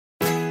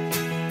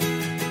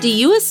Do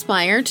you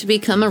aspire to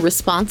become a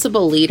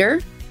responsible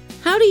leader?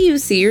 How do you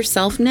see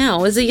yourself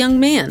now as a young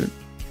man?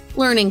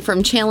 Learning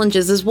from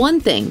challenges is one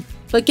thing,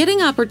 but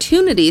getting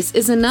opportunities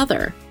is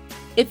another.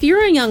 If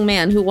you're a young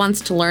man who wants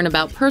to learn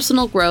about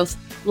personal growth,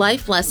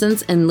 life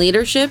lessons, and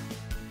leadership,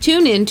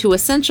 tune in to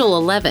Essential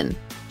 11,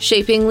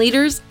 Shaping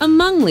Leaders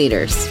Among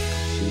Leaders.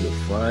 To the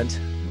front,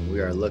 we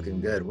are looking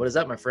good. What is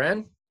up, my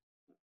friend?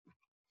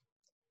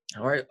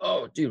 All right.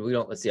 Oh, dude,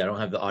 let's see. I don't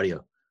have the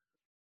audio.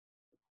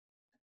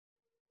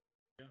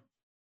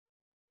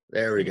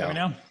 There we go.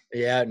 Now?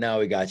 Yeah, now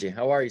we got you.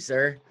 How are you,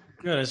 sir?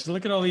 Good. Just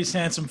look at all these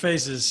handsome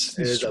faces.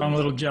 These strong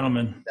little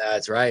gentlemen.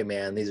 That's right,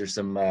 man. These are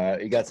some,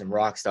 you got some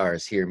rock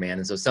stars here, man.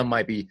 And so some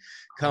might be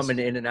coming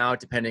in and out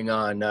depending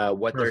on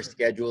what their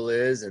schedule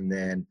is. And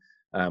then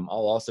I'll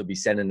also be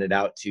sending it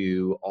out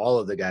to all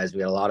of the guys. We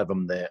got a lot of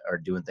them that are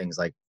doing things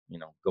like,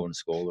 going to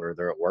school or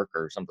they're at work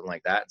or something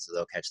like that. So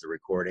they'll catch the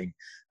recording,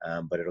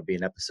 but it'll be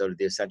an episode of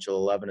the Essential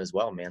 11 as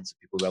well, man. So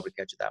people will be able to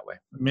catch it that way.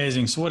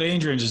 Amazing. So what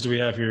age ranges do we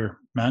have here,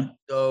 man?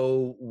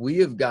 So we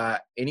have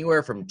got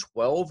anywhere from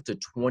 12 to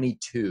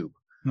 22.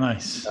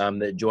 Nice.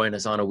 That join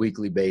us on a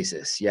weekly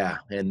basis. Yeah.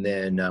 And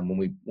then when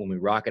we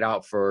rock it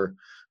out for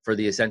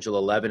the Essential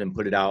 11 and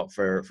put it out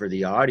for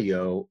the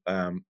audio,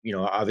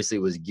 obviously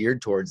it was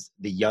geared towards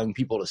the young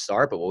people to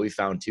start. But what we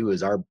found too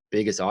is our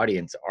biggest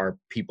audience are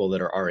people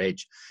that are our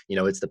age.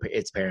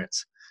 It's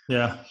parents.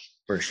 Yeah.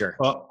 For sure.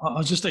 Well,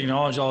 I'll just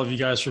acknowledge all of you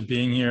guys for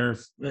being here,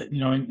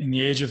 in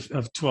the age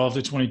of 12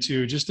 to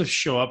 22, just to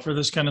show up for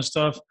this kind of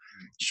stuff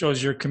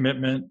shows your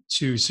commitment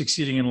to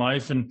succeeding in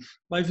life. And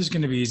life is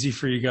going to be easy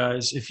for you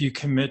guys if you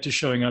commit to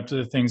showing up to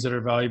the things that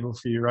are valuable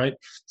for you, right?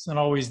 It's not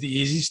always the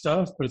easy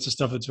stuff, but it's the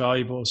stuff that's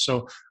valuable. So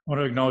I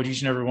want to acknowledge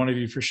each and every one of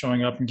you for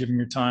showing up and giving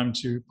your time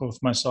to both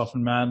myself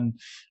and Matt. And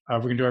we're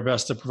going to do our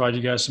best to provide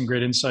you guys some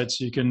great insights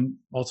so you can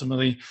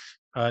ultimately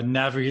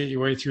navigate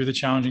your way through the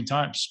challenging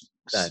times.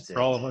 That's for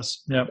all of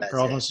us. Yeah, for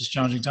all of us, it's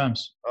challenging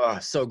times. Oh,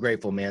 so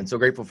grateful, man. So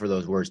grateful for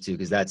those words too,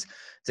 because that's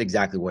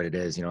exactly what it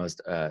is. I was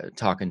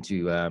talking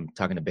to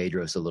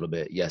Bedros a little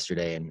bit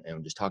yesterday,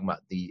 and just talking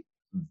about the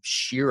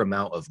sheer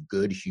amount of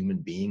good human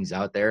beings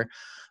out there,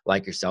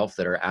 like yourself,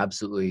 that are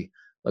absolutely,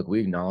 like, we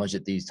acknowledge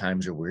that these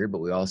times are weird, but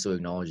we also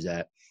acknowledge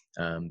that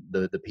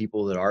the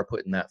people that are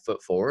putting that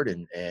foot forward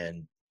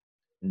and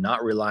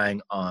not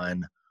relying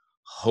on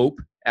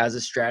hope as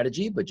a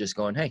strategy, but just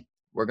going, hey,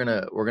 we're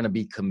gonna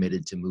be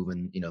committed to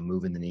moving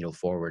the needle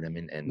forward. I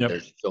mean, and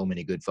There's so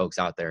many good folks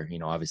out there,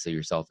 obviously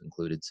yourself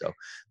included. So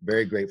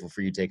very grateful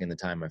for you taking the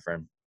time, my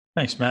friend.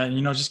 Thanks, Matt.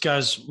 Just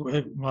guys,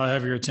 while I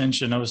have your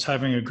attention, I was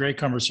having a great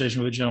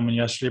conversation with a gentleman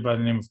yesterday by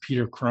the name of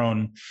Peter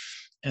Crone.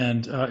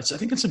 And I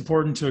think it's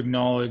important to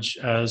acknowledge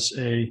as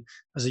a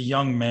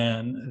young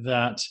man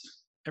that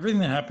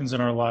everything that happens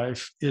in our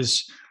life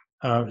is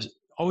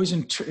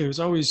it was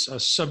always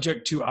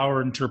subject to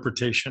our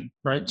interpretation,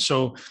 right?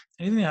 So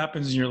anything that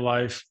happens in your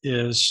life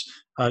is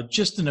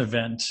just an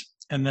event,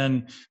 and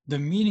then the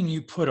meaning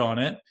you put on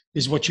it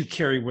is what you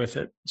carry with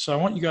it. So I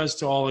want you guys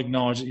to all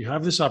acknowledge that you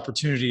have this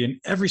opportunity in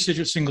every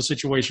single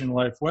situation in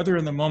life, whether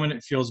in the moment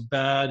it feels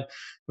bad,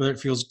 whether it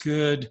feels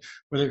good,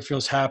 whether it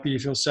feels happy,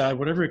 it feels sad,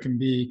 whatever it can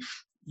be.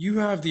 You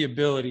have the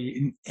ability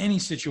in any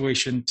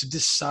situation to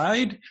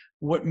decide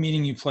what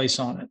meaning you place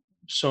on it.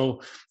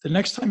 So the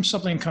next time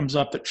something comes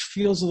up that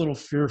feels a little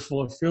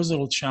fearful, it feels a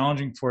little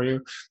challenging for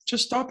you,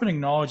 just stop and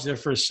acknowledge there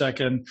for a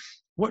second.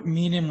 What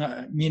meaning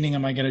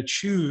am I going to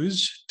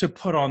choose to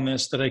put on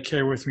this that I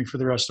carry with me for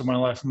the rest of my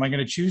life? Am I going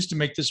to choose to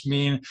make this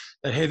mean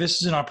that, hey,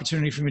 this is an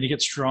opportunity for me to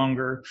get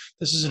stronger?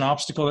 This is an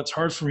obstacle that's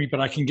hard for me, but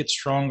I can get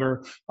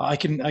stronger. I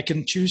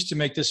can choose to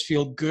make this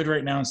feel good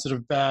right now instead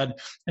of bad.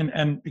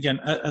 And again,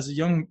 as a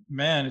young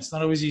man, it's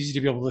not always easy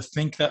to be able to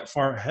think that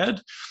far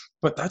ahead.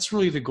 But that's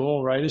really the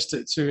goal, right? Is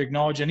to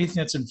acknowledge anything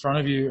that's in front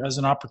of you as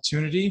an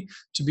opportunity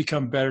to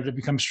become better, to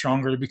become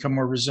stronger, to become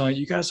more resilient.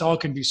 You guys all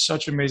can do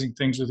such amazing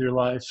things with your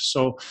life.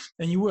 So,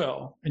 and you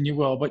will.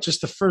 But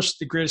just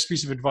the greatest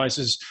piece of advice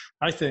is,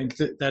 I think,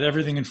 that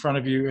everything in front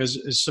of you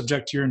is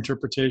subject to your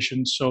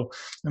interpretation. So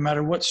no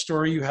matter what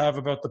story you have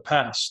about the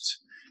past,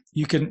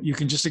 you can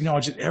just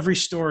acknowledge that every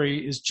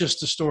story is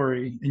just a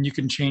story and you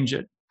can change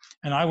it.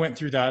 And I went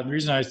through that. The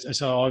reason I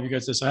tell all of you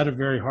guys this, I had a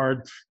very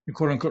hard,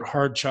 quote unquote,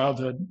 hard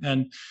childhood.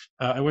 And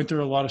I went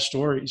through a lot of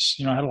stories.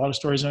 I had a lot of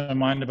stories in my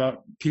mind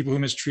about people who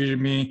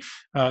mistreated me,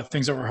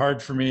 things that were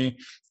hard for me.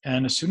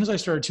 And as soon as I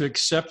started to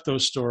accept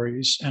those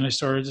stories and I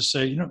started to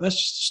say, that's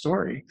just a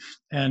story.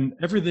 And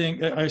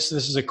everything, this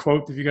is a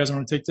quote, if you guys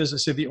want to take this, I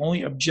said, the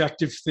only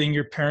objective thing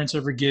your parents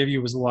ever gave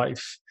you was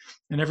life.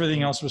 And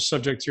everything else was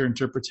subject to your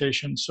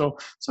interpretation. So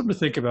something to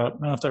think about. I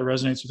don't know if that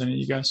resonates with any of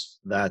you guys.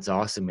 That's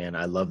awesome, man.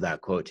 I love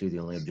that quote too. The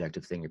only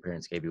objective thing your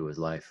parents gave you was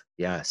life.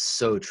 Yeah,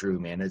 so true,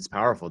 man. It's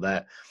powerful,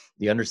 that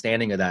the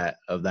understanding of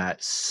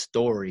that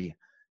story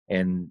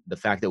and the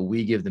fact that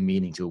we give the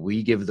meaning to it,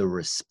 we give the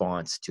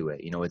response to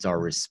it. It's our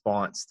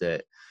response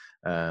that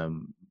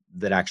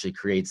that actually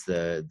creates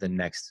the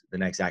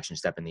next action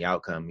step in the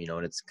outcome,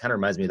 and it's kind of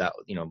reminds me of that,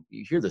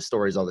 you hear the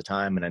stories all the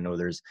time, and I know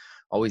there's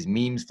always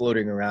memes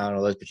floating around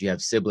all this, but you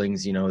have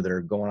siblings, that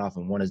are going off,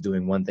 and one is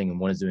doing one thing and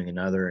one is doing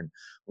another, and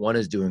one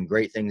is doing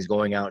great things,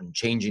 going out and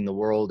changing the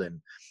world,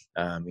 and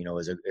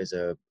is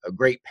a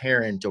great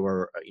parent,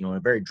 or a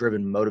very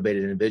driven,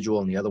 motivated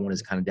individual, and the other one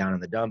is kind of down in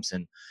the dumps.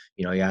 And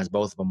you ask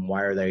both of them,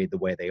 why are they the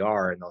way they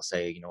are, and they'll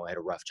say, I had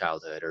a rough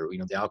childhood, or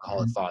the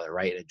alcoholic father,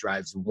 right? And it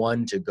drives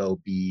one to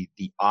go be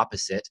the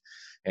opposite,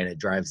 and it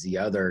drives the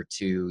other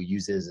to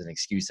use it as an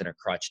excuse and a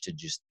crutch to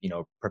just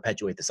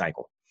perpetuate the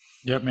cycle.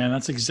 Yep, man,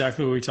 that's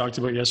exactly what we talked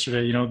about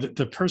yesterday.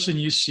 The person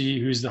you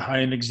see who's the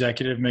high-end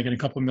executive making a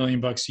couple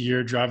 $1,000,000 a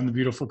year, driving the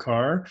beautiful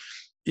car,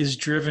 is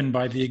driven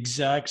by the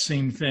exact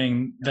same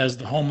thing as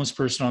the homeless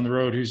person on the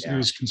road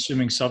who's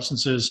consuming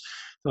substances.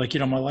 Like,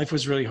 my life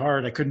was really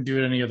hard. I couldn't do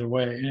it any other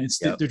way. And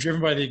they're driven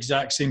by the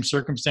exact same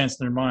circumstance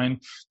in their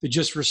mind. They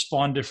just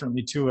respond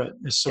differently to it.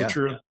 It's so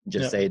true.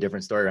 Just say a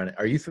different story around it.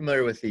 Are you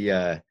familiar with the,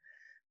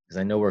 because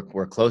I know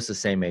we're close to the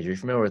same age. Are you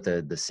familiar with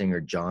the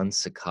singer John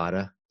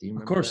Cicada? Do you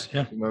remember? Of course, that?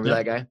 yeah. You remember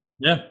that guy?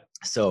 Yeah.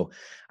 So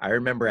I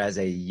remember as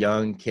a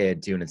young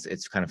kid too, and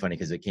it's kind of funny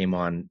because it came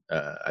on,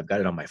 I've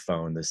got it on my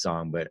phone, this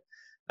song, but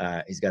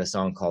he's got a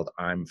song called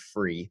I'm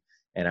Free.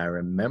 And I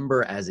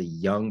remember as a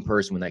young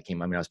person when that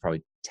came, I was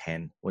probably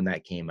 10 when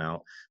that came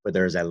out, but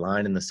there's a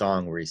line in the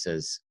song where he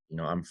says,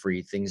 I'm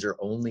free. Things are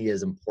only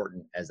as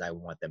important as I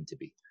want them to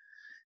be.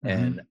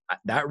 Mm-hmm. And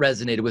that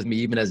resonated with me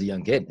even as a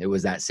young kid. It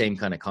was that same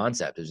kind of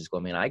concept. It was just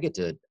going, man, I get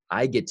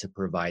to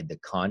provide the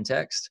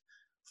context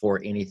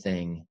for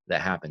anything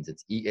that happens.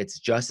 It's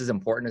just as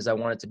important as I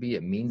want it to be.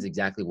 It means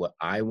exactly what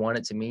I want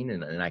it to mean.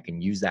 And I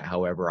can use that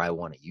however I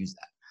want to use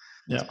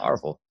that. It's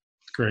powerful.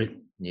 Great.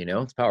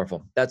 It's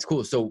powerful. That's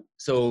cool.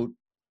 So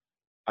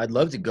I'd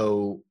love to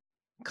go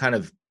kind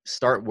of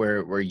start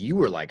where you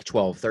were like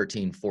 12,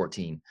 13,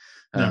 14.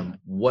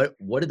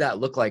 What did that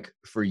look like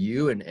for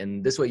you?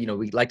 And this way,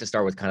 we like to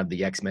start with kind of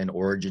the X-Men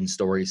origin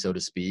story, so to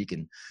speak.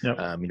 And,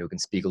 can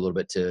speak a little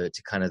bit to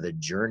kind of the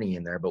journey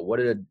in there, but what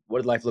did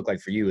life look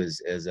like for you as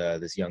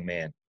this young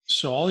man?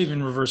 So I'll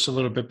even reverse a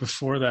little bit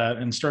before that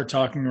and start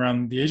talking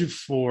around the age of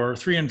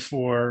 3 and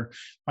 4.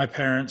 My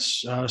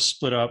parents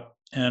split up,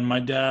 and my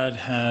dad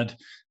had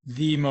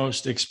the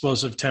most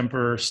explosive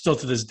temper still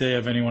to this day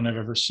of anyone I've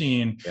ever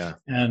seen. Yeah.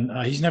 And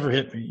he's never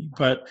hit me.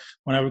 But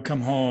when I would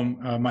come home,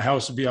 my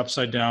house would be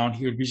upside down.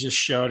 He would be just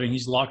shouting.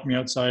 He's locked me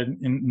outside.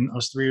 I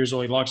was 3 years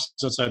old. He locked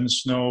us outside in the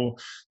snow.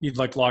 He'd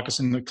lock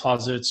us in the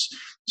closets.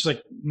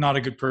 Just not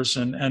a good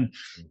person. And,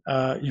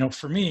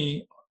 for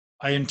me,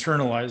 I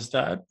internalized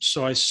that.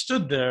 So I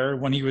stood there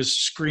when he was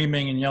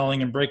screaming and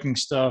yelling and breaking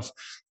stuff,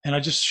 and I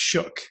just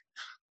shook.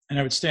 And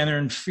I would stand there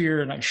in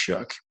fear, and I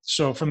shook.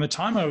 So from the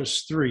time I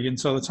was 3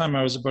 until the time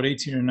I was about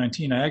 18 or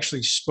 19, I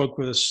actually spoke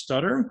with a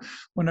stutter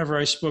whenever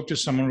I spoke to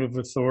someone with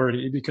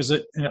authority, because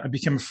I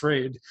became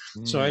afraid.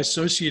 So I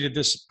associated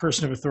this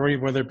person of authority,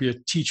 whether it be a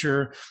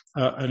teacher,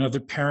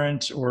 another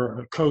parent, or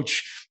a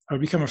coach. I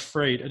would become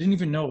afraid. I didn't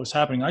even know what was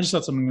happening. I just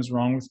thought something was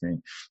wrong with me,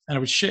 and I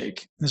would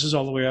shake. This is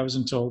all the way I was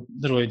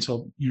literally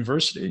until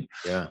university.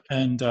 Yeah.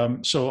 And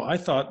so I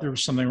thought there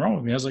was something wrong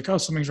with me. I was like, oh,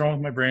 something's wrong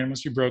with my brain. It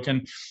must be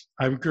broken.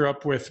 I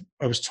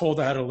was told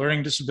I had a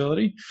learning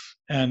disability,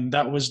 and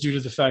that was due to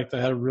the fact that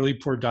I had a really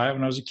poor diet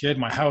when I was a kid.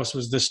 My house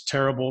was this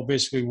terrible,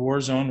 basically war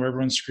zone where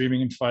everyone's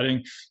screaming and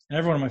fighting, and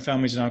everyone in my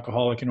family is an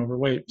alcoholic and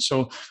overweight.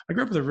 So I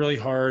grew up with a really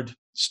hard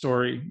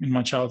story in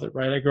my childhood,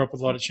 right? I grew up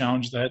with a lot of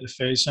challenges that I had to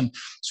face, and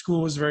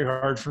school was very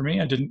hard for me.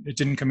 It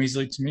didn't come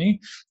easily to me.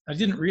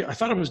 I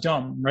thought I was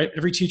dumb, right?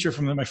 Every teacher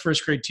from my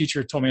first grade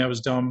teacher told me I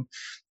was dumb,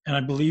 and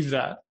I believed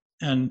that.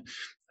 And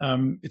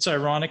it's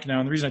ironic now.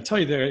 And the reason I tell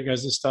you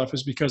guys this stuff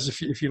is because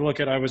if you look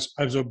at, I was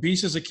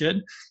obese as a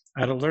kid. I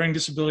had a learning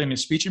disability and a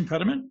speech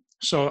impediment.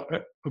 So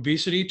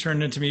obesity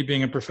turned into me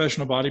being a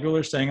professional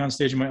bodybuilder, staying on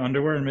stage in my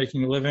underwear and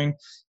making a living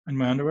in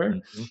my underwear.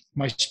 Mm-hmm.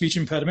 My speech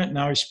impediment,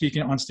 now I speak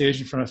on stage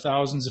in front of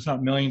thousands, if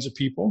not millions of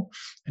people.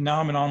 And now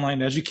I'm an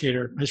online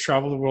educator. I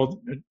travel the world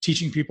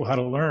teaching people how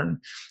to learn.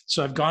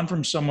 So I've gone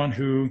from someone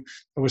who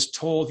was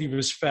told he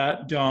was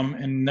fat, dumb,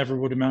 and never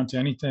would amount to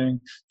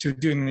anything, to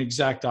doing the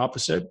exact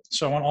opposite.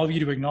 So I want all of you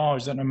to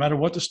acknowledge that no matter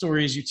what the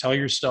story is you tell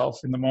yourself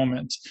in the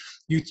moment,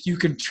 you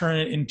can turn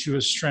it into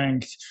a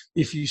strength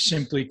if you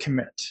simply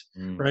commit,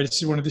 right?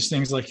 It's one of these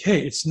things like,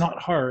 hey, it's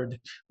not hard.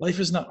 Life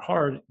is not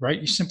hard,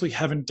 right? You simply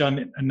haven't done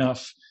it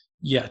enough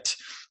yet.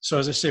 So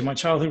as I say, my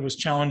childhood was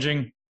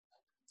challenging.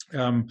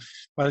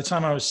 By the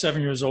time I was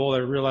 7 years old, I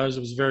realized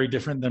it was very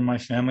different than my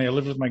family. I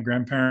lived with my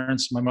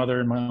grandparents, my mother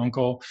and my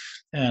uncle,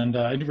 and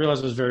I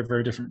realized it was very,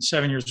 very different.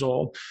 7 years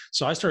old.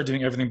 So I started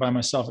doing everything by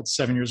myself at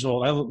 7 years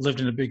old. I lived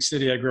in a big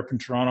city. I grew up in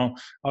Toronto.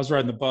 I was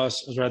riding the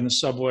bus. I was riding the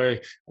subway.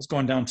 I was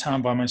going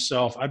downtown by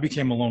myself. I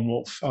became a lone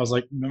wolf. I was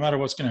like, no matter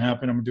what's going to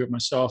happen, I'm going to do it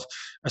myself.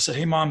 I said,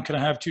 hey, Mom, can I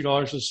have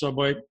 $2 for the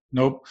subway?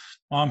 Nope.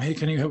 Mom, hey,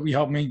 can you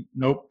help me?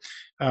 Nope.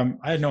 I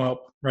had no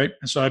help, right?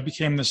 And so I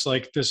became this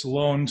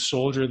lone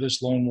soldier,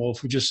 this lone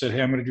wolf who just said,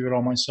 hey, I'm going to do it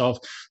all myself.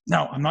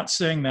 Now, I'm not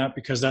saying that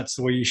because that's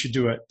the way you should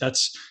do it.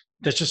 That's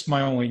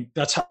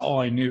that's all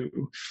I knew.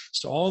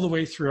 So all the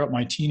way throughout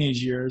my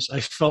teenage years, I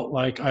felt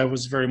like I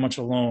was very much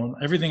alone.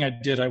 Everything I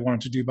did, I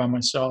wanted to do by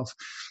myself.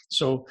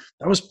 So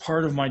that was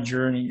part of my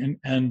journey.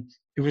 And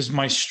it was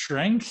my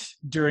strength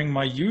during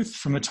my youth,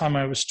 from the time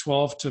I was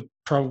 12 to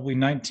probably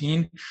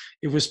 19.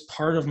 It was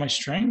part of my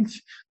strength,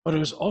 but it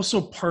was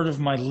also part of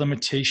my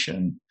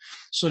limitation.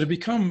 So to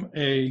become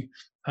an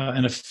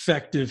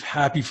effective,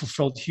 happy,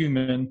 fulfilled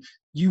human,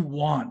 you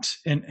want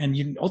and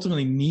you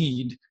ultimately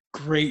need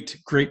great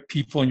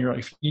people in your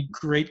life. You need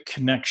great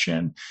connection.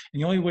 And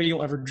the only way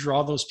you'll ever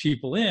draw those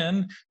people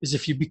in is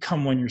if you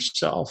become one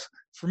yourself.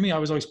 For me, I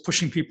was always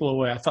pushing people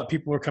away. I thought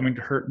people were coming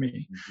to hurt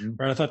me,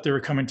 right? I thought they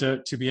were coming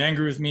to be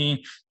angry with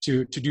me,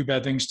 to do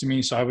bad things to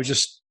me. So I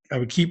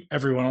would keep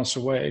everyone else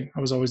away.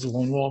 I was always the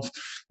lone wolf.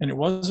 And it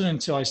wasn't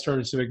until I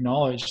started to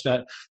acknowledge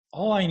that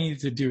all I needed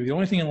to do, the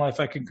only thing in life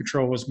I could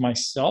control, was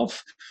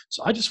myself.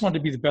 So I just wanted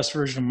to be the best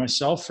version of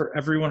myself for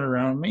everyone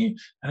around me.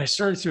 And I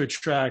started to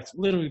attract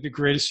literally the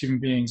greatest human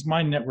beings.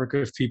 My network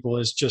of people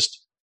is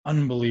just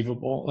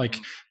unbelievable. Like,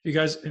 you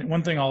guys,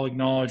 one thing I'll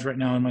acknowledge right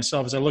now in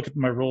myself is I look at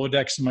my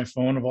Rolodex in my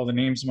phone of all the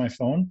names in my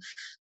phone.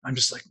 I'm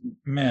just like,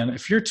 man,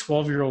 if your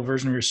 12-year-old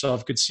version of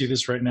yourself could see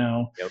this right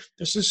now,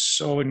 this is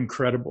so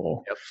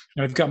incredible.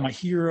 I've got my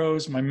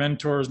heroes, my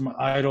mentors, my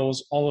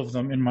idols, all of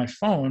them in my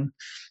phone,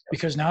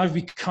 because now I've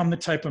become the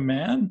type of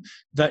man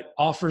that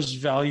offers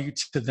value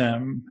to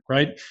them,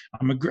 right?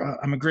 I'm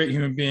a great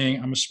human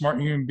being. I'm a smart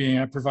human being.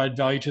 I provide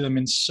value to them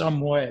in some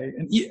way.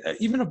 And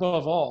even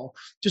above all,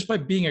 just by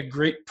being a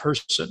great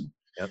person,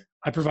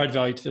 I provide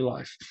value to their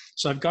life.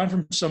 So I've gone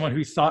from someone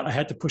who thought I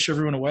had to push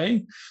everyone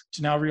away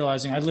to now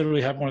realizing I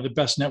literally have one of the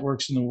best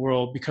networks in the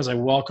world, because I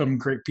welcome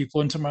great people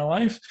into my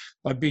life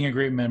by being a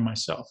great man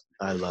myself.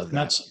 I love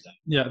that.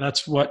 And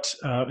that's what,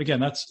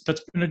 again, that's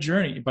been a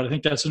journey, but I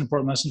think that's an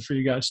important lesson for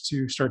you guys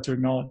to start to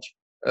acknowledge.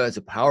 It's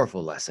a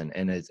powerful lesson,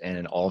 and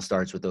it all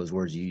starts with those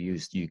words you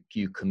used.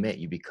 You commit.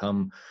 You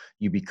become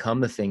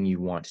the thing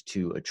you want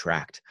to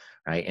attract,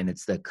 right? And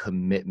it's the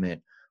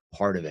commitment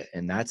part of it,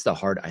 and that's the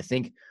hard. I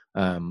think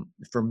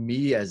for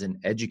me as an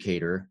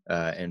educator,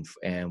 and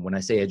when I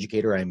say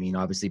educator, I mean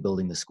obviously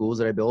building the schools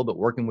that I build, but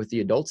working with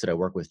the adults that I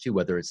work with too,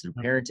 whether it's through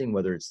parenting,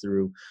 whether it's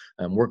through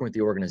working with the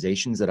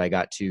organizations that I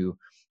got to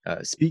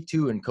speak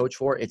to and coach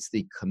for. It's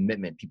the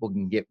commitment. People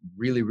can get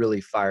really,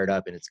 really fired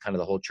up, and it's kind of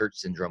the whole church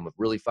syndrome of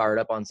really fired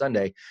up on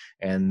Sunday,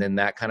 and then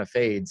that kind of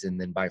fades, and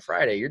then by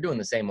Friday you're doing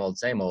the same old,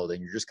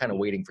 and you're just kind of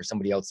waiting for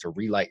somebody else to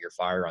relight your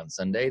fire on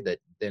Sunday that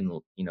then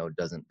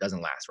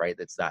doesn't last, right?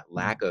 It's that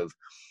lack of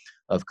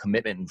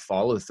commitment and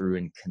follow through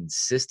and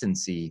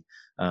consistency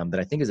that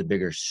I think is a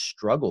bigger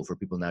struggle for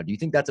people now. Do you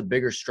think that's a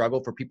bigger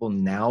struggle for people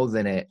now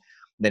than it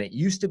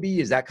used to be?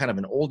 Is that kind of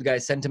an old guy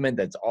sentiment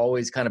that's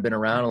always kind of been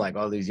around, like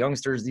all these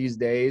youngsters these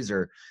days,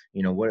 or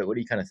what do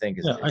you kind of think?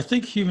 I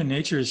think human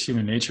nature is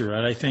human nature,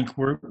 right? I think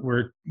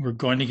we're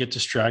going to get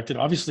distracted.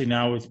 Obviously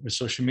now with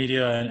social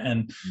media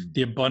and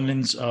the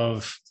abundance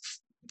of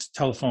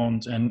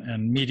telephones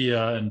and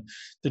media, and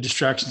the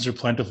distractions are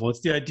plentiful.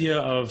 It's the idea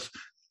of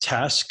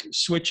task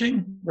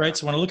switching, right?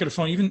 So when I look at a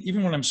phone,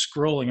 even when I'm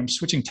scrolling, I'm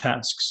switching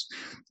tasks.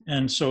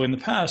 And so in the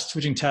past,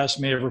 switching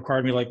tasks may have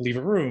required me like leave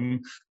a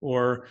room,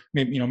 or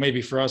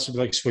maybe for us it'd be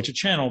like switch a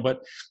channel.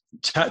 But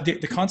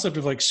the concept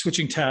of like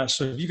switching tasks.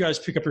 So if you guys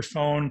pick up your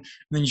phone and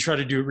then you try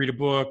to read a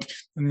book,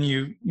 and then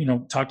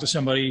you talk to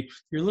somebody,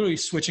 you're literally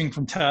switching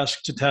from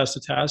task to task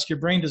to task. Your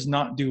brain does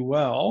not do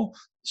well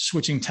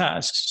switching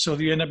tasks. So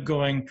you end up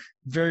going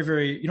very,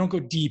 very, you don't go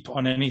deep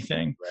on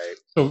anything. Right.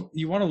 So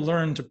you want to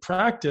learn to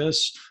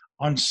practice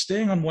on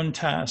staying on one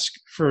task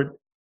for an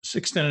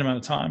extended amount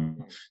of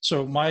time.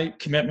 So my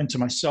commitment to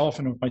myself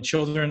and with my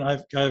children, I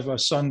have a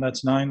son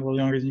that's 9, a little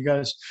younger than you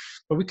guys,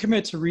 but we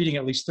commit to reading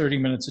at least 30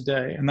 minutes a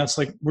day. And that's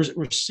like,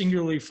 we're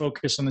singularly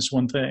focused on this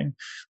one thing,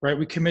 right?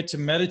 We commit to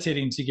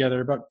meditating together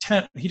about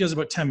 10, he does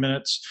about 10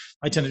 minutes.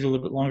 I tend to do a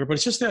little bit longer, but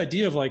it's just the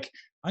idea of like,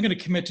 I'm going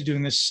to commit to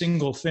doing this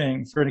single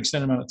thing for an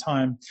extended amount of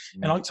time.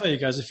 And I'll tell you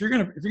guys, if you're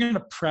going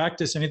to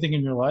practice anything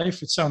in your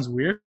life, it sounds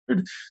weird,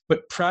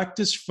 but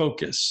practice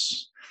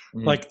focus.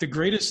 Like the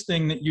greatest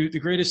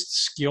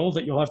skill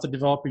that you'll have to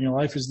develop in your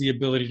life is the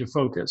ability to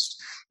focus.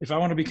 If I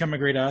want to become a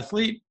great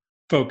athlete,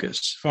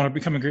 focus. If I want to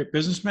become a great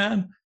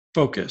businessman,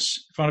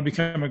 focus. If I want to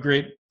become a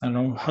great,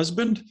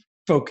 husband,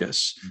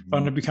 focus. If I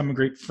want to become a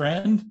great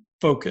friend,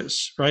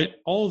 focus, right?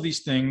 All of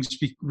these things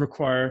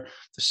require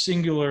the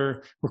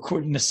singular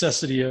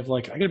necessity of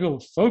like, I got to be able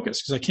to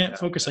focus, because I can't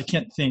focus, I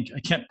can't think, I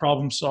can't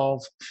problem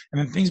solve, and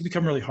then things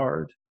become really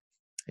hard.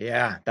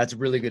 Yeah, that's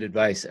really good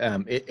advice.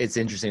 It's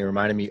interesting. It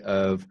reminded me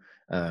of,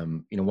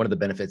 one of the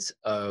benefits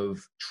of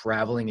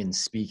traveling and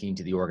speaking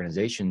to the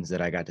organizations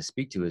that I got to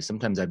speak to is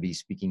sometimes I'd be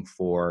speaking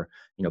for,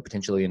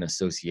 potentially an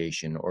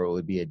association, or it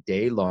would be a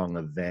day-long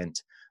event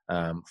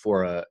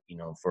for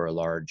a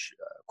large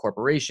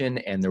corporation,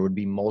 and there would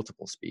be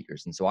multiple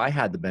speakers. And so I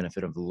had the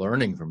benefit of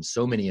learning from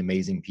so many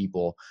amazing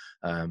people.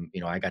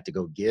 I got to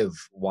go give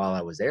while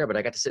I was there, but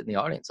I got to sit in the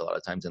audience a lot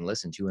of times and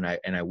listen to.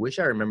 And I wish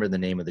I remember the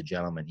name of the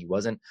gentleman. He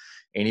wasn't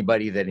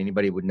anybody that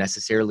anybody would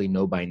necessarily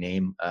know by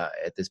name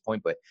at this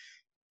point, but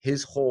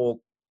his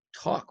whole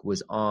talk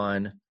was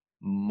on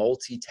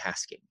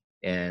multitasking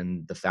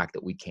and the fact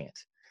that we can't.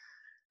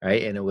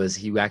 Right. And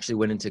he actually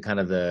went into kind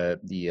of the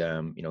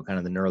kind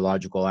of the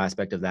neurological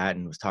aspect of that,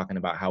 and was talking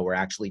about how we're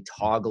actually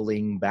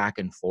toggling back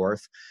and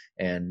forth,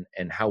 and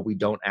how we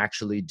don't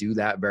actually do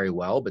that very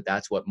well. But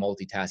that's what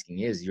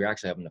multitasking is. You're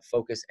actually having to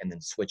focus and then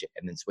switch it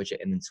and then switch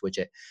it and then switch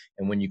it.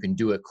 And when you can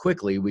do it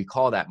quickly, we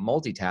call that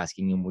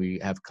multitasking. And we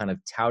have kind of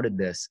touted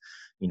this,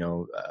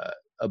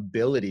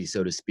 ability,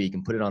 so to speak,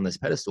 and put it on this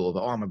pedestal of,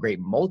 oh, I'm a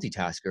great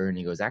multitasker. And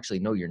he goes, actually,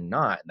 no, you're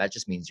not. That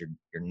just means you're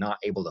not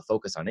able to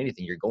focus on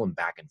anything. You're going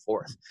back and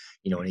forth,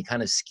 and he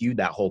kind of skewed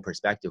that whole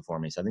perspective for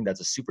me. So I think that's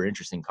a super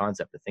interesting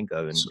concept to think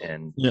of.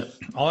 And yeah,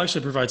 I'll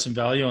actually provide some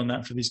value on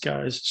that for these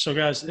guys. So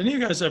guys, any of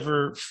you guys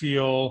ever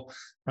feel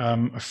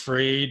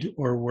afraid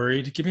or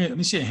worried? Let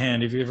me see a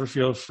hand if you ever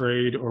feel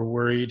afraid or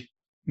worried.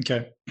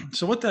 Okay.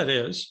 So what that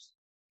is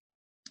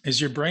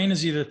your brain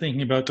is either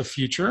thinking about the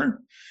future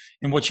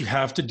and what you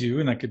have to do,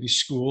 and that could be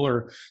school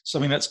or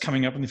something that's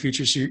coming up in the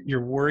future. So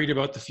you're worried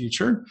about the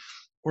future,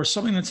 or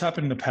something that's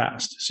happened in the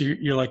past. So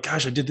you're like,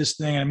 gosh, I did this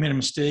thing and I made a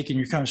mistake, and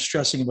you're kind of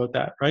stressing about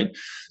that, right?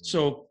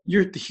 So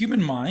the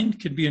human mind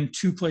could be in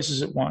two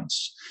places at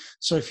once.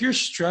 So if you're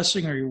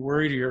stressing or you're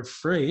worried or you're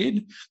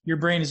afraid, your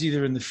brain is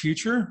either in the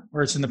future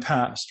or it's in the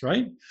past,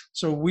 right?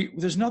 So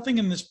there's nothing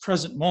in this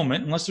present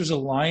moment, unless there's a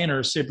lion or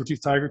a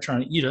saber-toothed tiger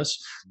trying to eat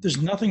us.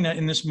 There's nothing that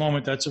in this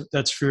moment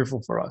that's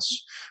fearful for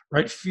us,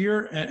 right?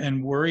 Fear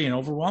and worry and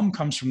overwhelm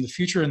comes from the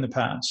future and the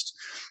past.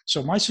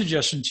 So my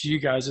suggestion to you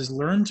guys is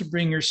learn to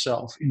bring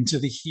yourself into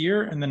the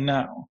here and the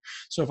now.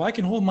 So if I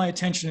can hold my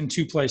attention in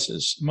two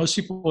places, most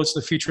people it's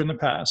the future and the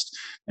past.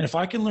 And if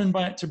I can learn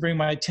to bring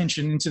my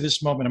attention into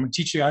this moment, I'm going to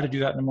teach you how to do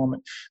that in a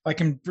moment. If I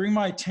can bring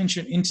my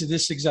attention into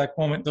this exact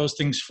moment, those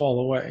things fall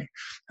away.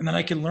 And then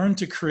I can learn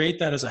to create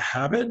that as a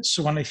habit.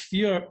 So when I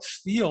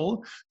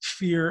feel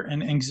fear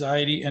and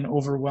anxiety and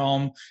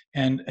overwhelm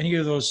and any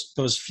of those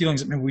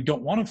feelings that maybe we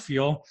don't want to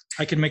feel,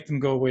 I can make them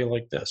go away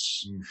like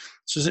this.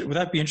 So would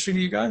that be interesting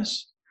to you guys?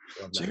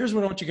 So here's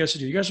what I want you guys to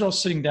do. You guys are all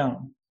sitting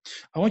down.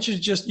 I want you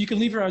to you can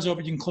leave your eyes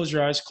open. You can close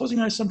your eyes. Closing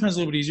your eyes sometimes a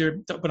little bit easier,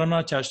 but I'm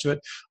not attached to it.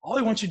 All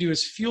I want you to do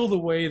is feel the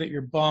way that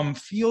your bum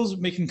feels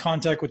making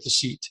contact with the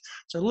seat.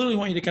 So I literally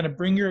want you to kind of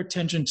bring your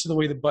attention to the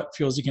way the butt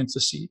feels against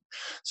the seat.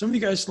 Some of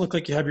you guys look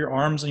like you have your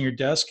arms on your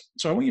desk.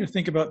 So I want you to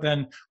think about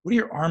then, what do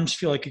your arms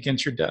feel like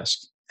against your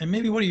desk? And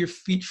maybe what do your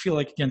feet feel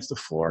like against the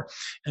floor?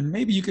 And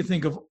maybe you can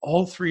think of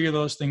all three of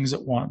those things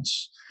at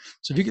once.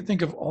 So if you could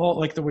think of all,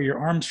 like the way your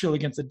arms feel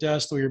against the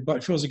desk, the way your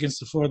butt feels against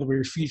the floor, the way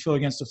your feet feel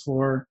against the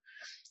floor,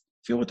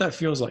 feel what that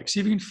feels like. See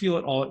if you can feel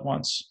it all at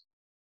once.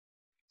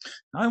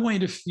 Now I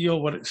want you to feel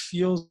what it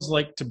feels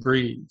like to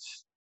breathe.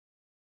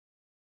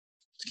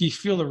 Can you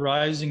feel the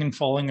rising and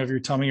falling of your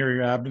tummy or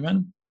your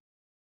abdomen?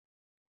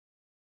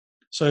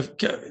 So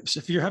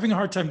if you're having a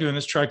hard time doing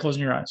this, try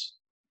closing your eyes.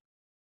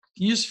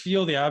 Can you just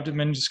feel the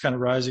abdomen just kind of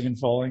rising and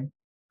falling?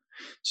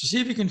 So see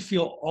if you can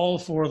feel all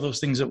four of those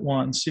things at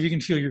once. See if you can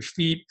feel your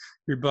feet,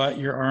 your butt,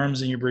 your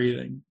arms, and your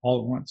breathing all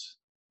at once.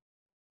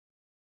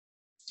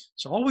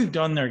 So all we've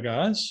done there,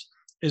 guys,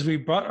 is we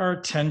brought our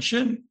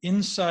attention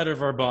inside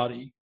of our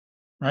body,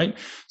 right?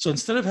 So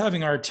instead of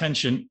having our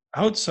attention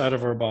outside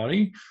of our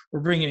body,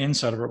 we're bringing it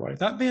inside of our body.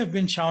 That may have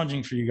been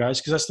challenging for you guys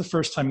because that's the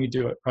first time you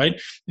do it, right?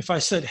 If I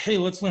said, hey,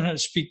 let's learn how to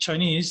speak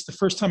Chinese, the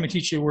first time I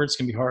teach you a word, it's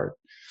going to be hard.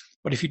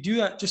 But if you do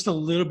that just a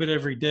little bit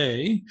every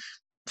day,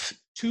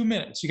 2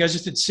 minutes, you guys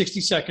just did 60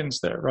 seconds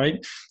there,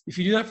 right? If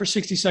you do that for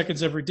 60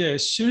 seconds every day,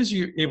 as soon as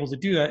you're able to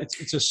do that,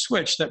 it's a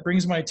switch that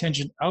brings my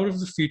attention out of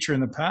the future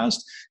and the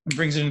past and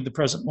brings it into the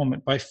present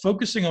moment. By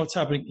focusing on what's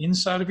happening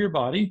inside of your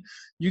body,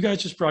 you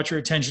guys just brought your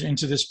attention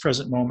into this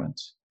present moment.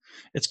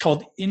 It's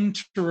called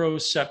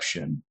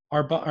interoception,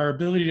 our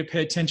ability to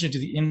pay attention to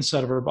the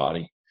inside of our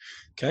body.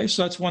 Okay,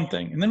 so that's one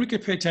thing. And then we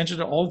could pay attention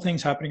to all the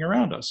things happening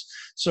around us.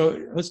 So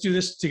let's do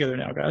this together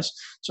now, guys.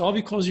 So I'll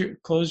be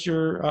close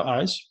your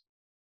eyes.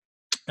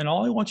 And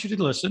all I want you to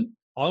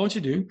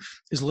do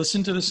is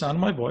listen to the sound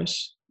of my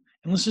voice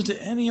and listen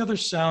to any other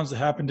sounds that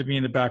happen to be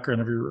in the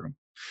background of your room.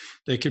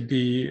 They could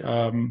be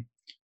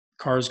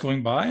cars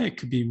going by. It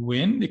could be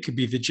wind. It could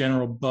be the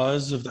general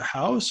buzz of the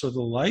house or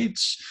the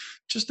lights.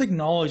 Just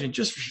acknowledge and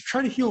just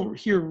try to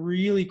hear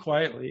really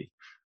quietly,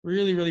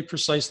 really, really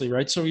precisely,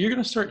 right? So you're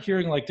going to start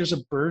hearing like there's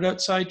a bird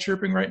outside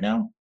chirping right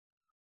now.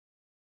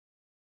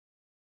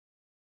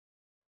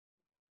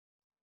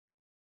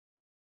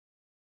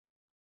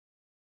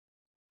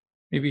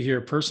 Maybe you hear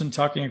a person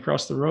talking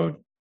across the road.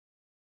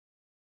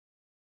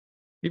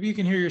 Maybe you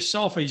can hear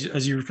yourself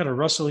as you're kind of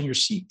rustling your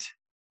seat.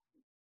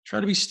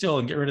 Try to be still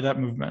and get rid of that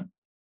movement.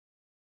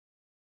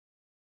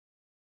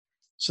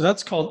 So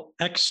that's called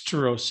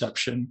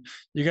exteroception.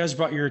 You guys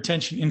brought your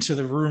attention into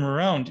the room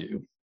around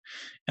you.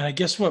 And I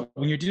guess what?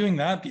 When you're doing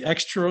that, the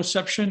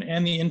exteroception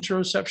and the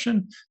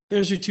interoception,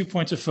 there's your 2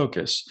 points of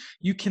focus.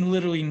 You can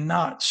literally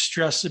not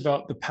stress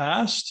about the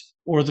past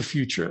or the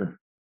future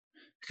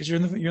because you're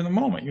in the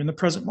moment, you're in the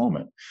present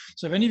moment.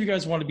 So if any of you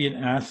guys want to be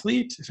an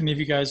athlete, if any of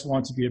you guys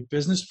want to be a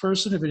business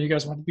person, if any of you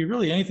guys want to be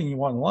really anything you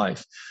want in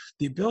life,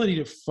 the ability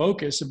to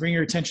focus and bring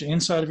your attention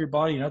inside of your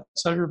body and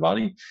outside of your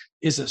body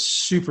is a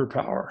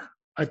superpower.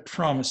 I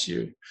promise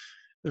you.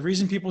 The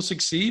reason people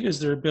succeed is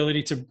their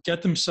ability to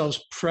get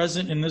themselves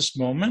present in this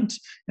moment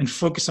and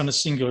focus on a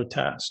singular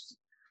task.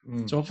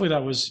 So hopefully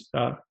that was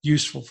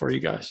useful for you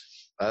guys.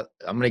 I'm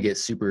going to get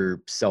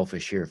super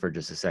selfish here for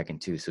just a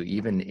second too. So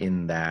even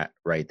in that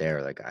right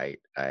there, like I,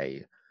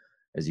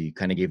 as you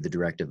kind of gave the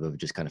directive of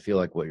just kind of feel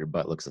like what your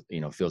butt looks,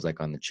 feels like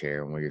on the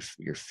chair, and where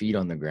your feet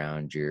on the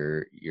ground,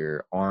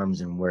 your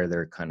arms and where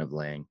they're kind of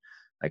laying.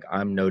 Like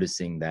I'm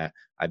noticing that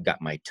I've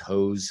got my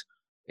toes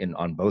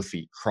on both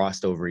feet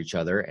crossed over each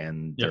other,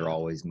 and they're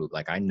always moved.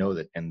 Like I know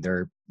that, and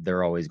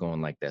they're always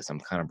going like this. I'm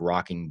kind of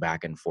rocking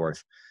back and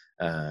forth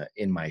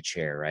in my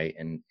chair, right?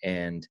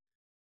 And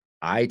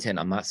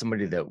I'm not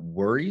somebody that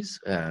worries.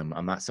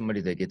 I'm not somebody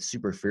that gets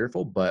super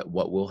fearful, but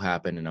what will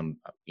happen, and I'm,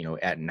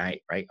 at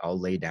night, right, I'll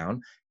lay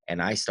down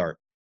and I start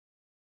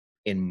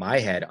in my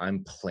head,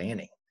 I'm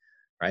planning,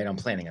 right? I'm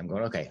planning, I'm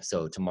going, okay,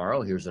 so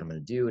tomorrow, here's what I'm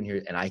going to do.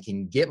 And I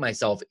can get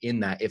myself in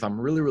that. If I'm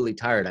really, really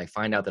tired, I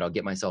find out that I'll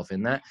get myself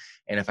in that.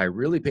 And if I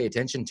really pay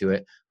attention to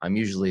it, I'm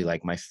usually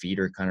like, my feet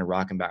are kind of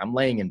rocking back. I'm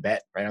laying in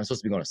bed, right? I'm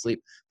supposed to be going to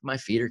sleep. My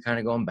feet are kind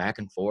of going back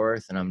and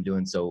forth, and I'm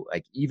doing so,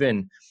 like,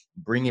 even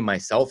bringing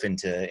myself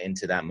into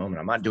that moment.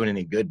 I'm not doing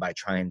any good by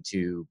trying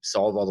to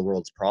solve all the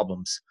world's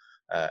problems,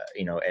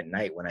 at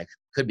night when I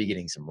could be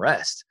getting some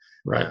rest.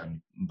 Right.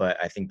 But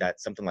I think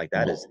that something like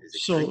that is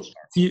so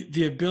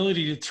the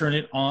ability to turn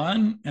it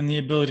on and the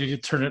ability to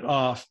turn it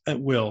off at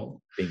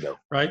will. Bingo.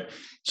 Right.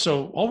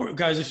 So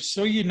guys,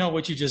 so you know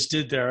what you just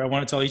did there, I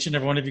want to tell each and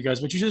every one of you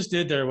guys what you just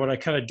did there. What I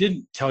kind of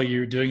didn't tell you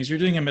you're doing is you're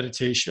doing a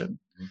meditation.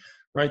 Mm-hmm.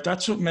 Right.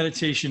 That's what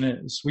meditation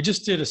is. We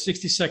just did a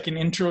 60-second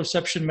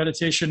interoception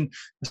meditation,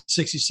 a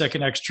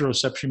 60-second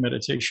exteroception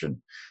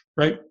meditation.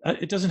 Right.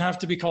 It doesn't have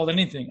to be called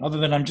anything other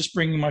than I'm just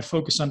bringing my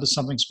focus onto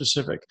something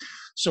specific.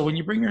 So when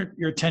you bring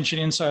your attention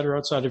inside or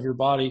outside of your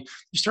body,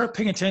 you start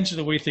paying attention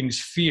to the way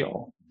things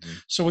feel. Mm-hmm.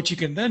 So what you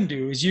can then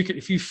do is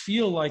if you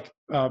feel like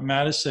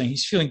Matt is saying,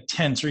 he's feeling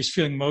tense or he's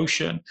feeling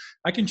motion,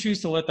 I can choose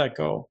to let that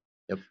go.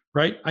 Yep.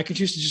 Right. I can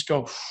choose to just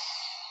go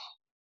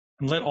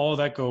and let all of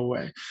that go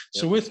away. Yep.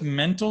 So with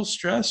mental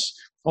stress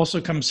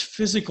also comes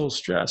physical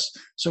stress.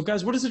 So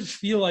guys, what does it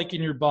feel like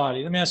in your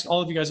body? Let me ask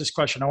all of you guys this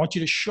question. I want you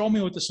to show me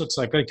what this looks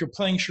like you're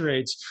playing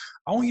charades.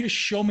 I want you to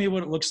show me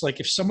what it looks like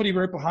if somebody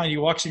right behind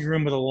you walks in your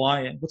room with a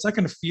lion. What's that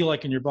going to feel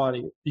like in your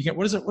body?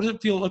 What does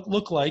it feel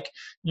look like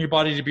in your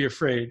body to be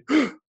afraid?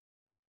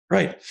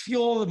 Right.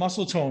 Feel all the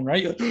muscle tone,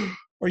 right?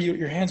 Or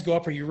your hands go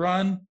up or you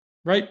run,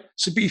 right?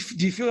 So do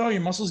you feel how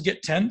your muscles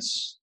get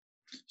tense?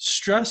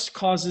 Stress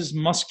causes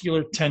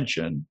muscular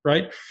tension,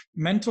 right?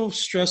 Mental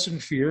stress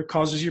and fear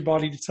causes your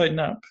body to tighten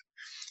up.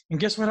 And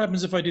guess what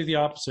happens if I do the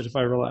opposite, if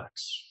I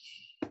relax?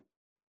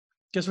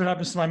 Guess what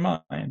happens to my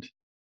mind?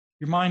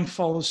 Your mind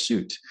follows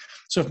suit.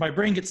 So if my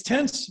brain gets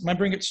tense, my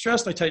brain gets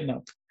stressed, I tighten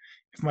up.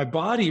 If my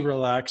body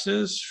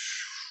relaxes,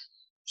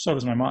 so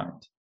does my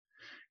mind.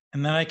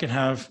 And then I can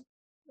have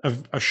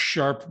a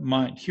sharp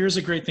mind. Here's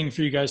a great thing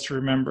for you guys to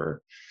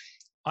remember.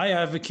 I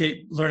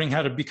advocate learning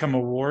how to become a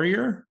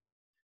warrior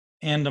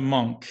and a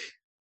monk.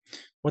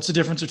 What's the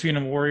difference between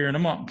a warrior and a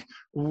monk?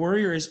 A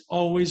warrior is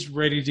always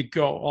ready to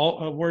go.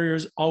 A warrior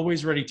is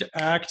always ready to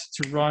act,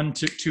 to run,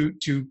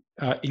 to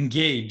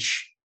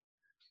engage.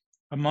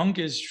 A monk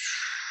is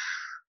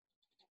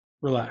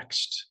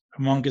relaxed.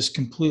 A monk is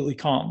completely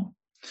calm.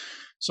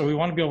 So we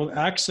want to be able to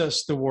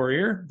access the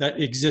warrior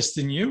that exists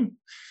in you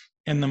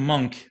and the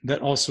monk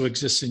that also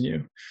exists in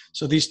you.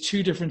 So these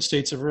two different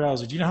states of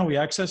arousal. Do you know how we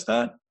access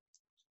that?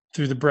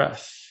 Through the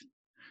breath.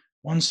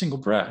 One single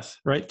breath,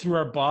 right? Through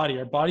our body.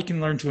 Our body can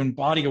learn to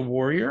embody a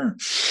warrior,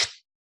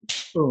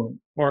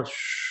 boom, or a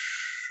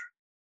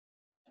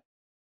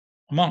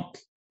monk.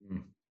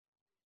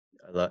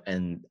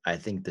 And I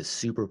think the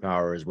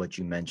superpower is what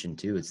you mentioned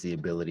too. It's the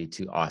ability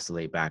to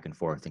oscillate back and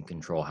forth and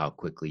control how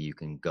quickly you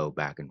can go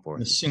back and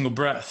forth. A single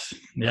breath.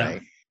 Yeah.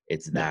 Right?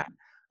 It's that.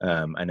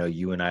 I know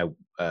you and I,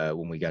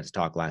 when we got to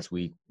talk last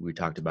week, we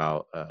talked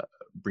about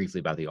briefly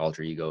about the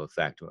alter ego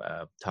effect,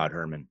 Todd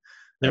Herman.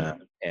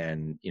 Yep.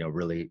 And,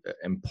 really,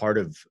 and part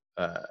of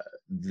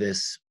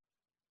this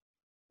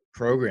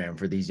program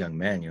for these young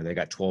men, they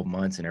got 12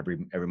 months and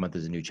every month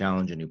is a new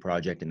challenge, a new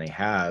project, and they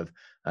have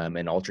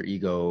an alter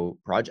ego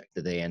project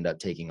that they end up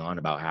taking on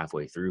about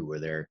halfway through where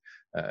they're,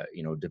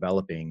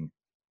 developing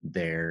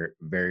their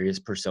various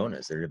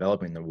personas. They're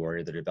developing the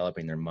warrior, they're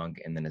developing their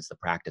monk, and then it's the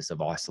practice of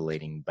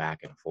oscillating back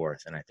and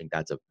forth. And I think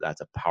that's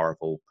a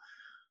powerful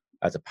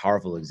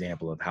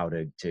example of how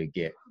to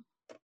get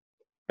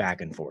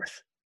back and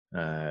forth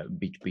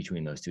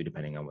between those two,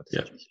 depending on what the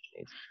situation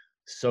is.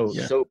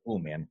 So cool,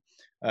 man.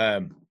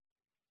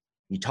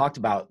 You talked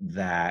about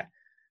that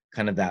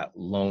kind of that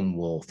lone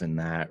wolf and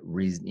that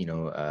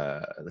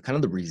the kind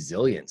of the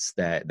resilience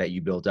that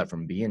you built up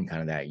from being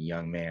kind of that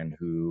young man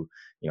who,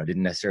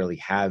 didn't necessarily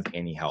have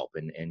any help.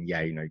 And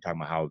yeah, you're talking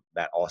about how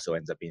that also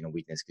ends up being a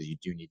weakness, because you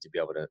do need to be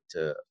able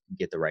to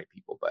get the right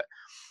people. But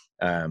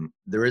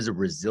there is a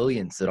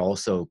resilience that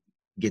also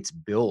gets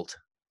built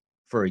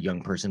for a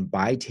young person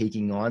by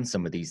taking on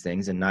some of these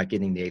things and not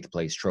getting the 8th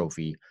place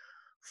trophy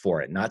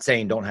for it. Not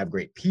saying don't have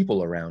great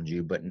people around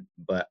you,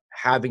 but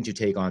having to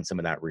take on some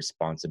of that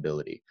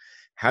responsibility.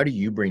 How do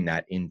you bring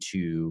that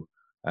into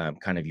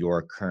kind of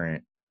your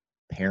current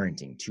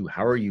parenting too?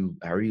 How are you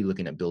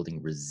looking at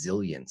building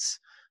resilience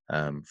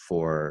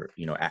for,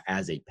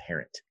 as a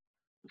parent?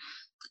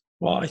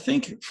 Well, I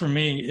think for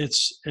me,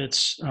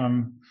 it's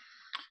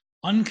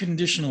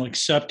unconditional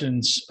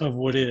acceptance of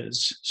what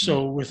is.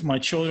 So with my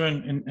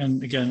children,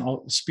 and again,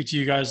 I'll speak to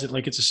you guys that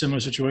like it's a similar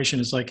situation.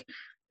 It's like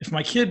if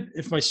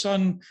my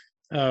son,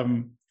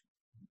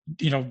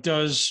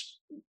 does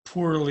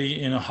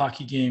poorly in a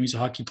hockey game, he's a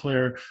hockey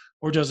player,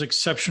 or does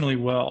exceptionally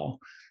well,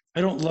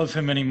 I don't love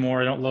him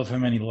anymore. I don't love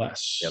him any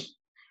less. Yep.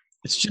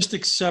 It's just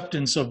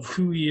acceptance of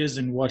who he is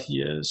and what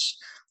he is.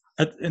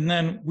 And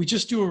then we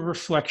just do a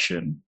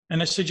reflection.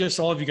 And I suggest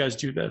all of you guys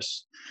do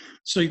this.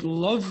 So you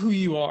love who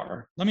you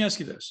are. Let me ask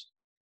you this.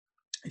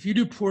 If you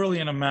do poorly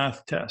in a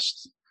math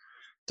test,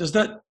 does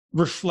that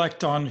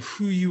reflect on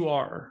who you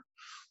are?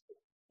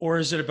 Or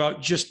is it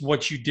about just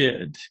what you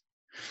did?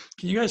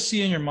 Can you guys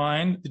see in your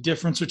mind the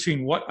difference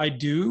between what I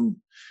do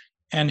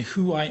and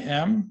who I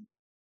am?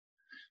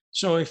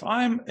 So if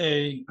I'm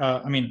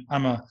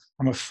I'm a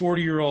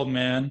 40-year-old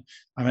man,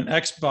 I'm an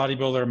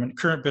ex-bodybuilder, I'm a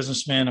current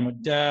businessman, I'm a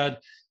dad,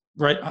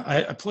 right?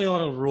 I play a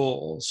lot of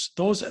roles.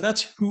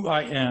 That's who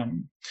I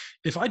am.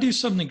 If I do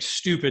something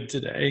stupid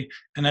today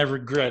and I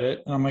regret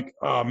it, and I'm like,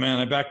 oh man,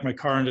 I backed my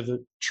car into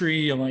the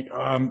tree. I'm like, oh,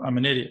 I'm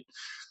an idiot.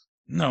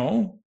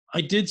 No, I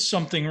did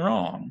something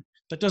wrong.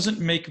 That doesn't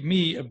make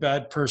me a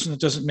bad person. It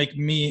doesn't make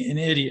me an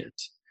idiot.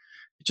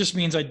 It just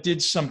means I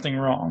did something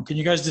wrong. Can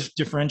you guys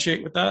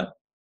differentiate with that?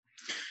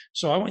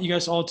 So I want you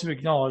guys all to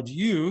acknowledge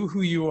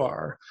who you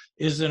are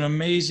is an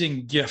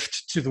amazing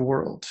gift to the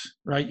world,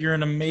 right? You're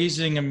an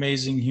amazing,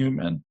 amazing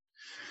human.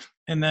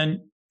 And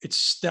then it's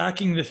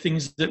stacking the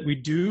things that we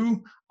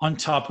do on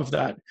top of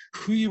that.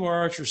 Who you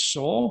are at your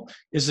soul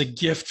is a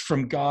gift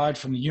from God,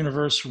 from the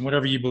universe, from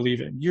whatever you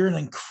believe in. You're an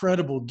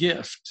incredible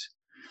gift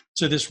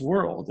to this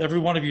world. Every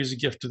one of you is a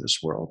gift to this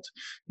world.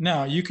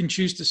 Now, you can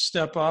choose to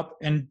step up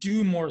and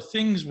do more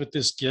things with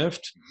this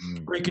gift,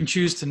 or you can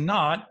choose to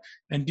not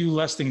and do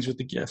less things with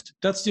the gift.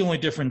 That's the only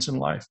difference in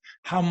life.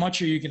 How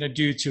much are you going to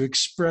do to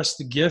express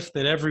the gift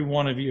that every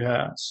one of you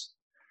has?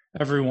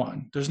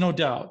 Everyone. There's no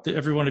doubt that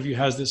every one of you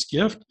has this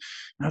gift.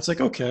 And it's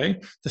like, okay,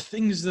 the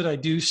things that I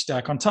do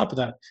stack on top of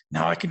that.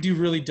 Now I can do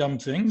really dumb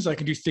things. I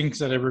can do things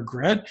that I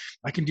regret.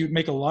 I can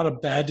make a lot of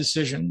bad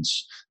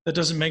decisions. That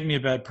doesn't make me a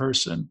bad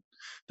person.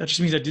 That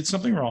just means I did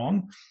something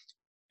wrong,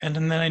 and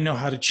then I know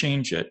how to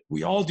change it.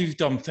 We all do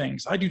dumb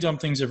things. I do dumb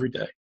things every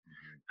day,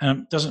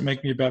 and it doesn't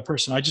make me a bad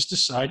person. I just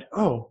decide,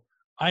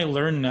 I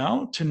learn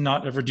now to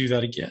not ever do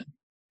that again,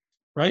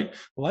 right?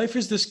 Life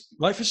is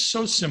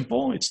so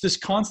simple. It's this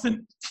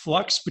constant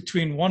flux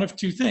between one of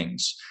two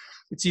things.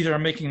 It's either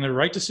I'm making the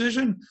right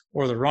decision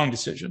or the wrong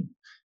decision.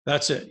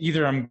 That's it.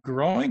 Either I'm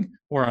growing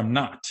or I'm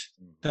not.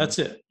 That's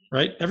it,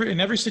 right? In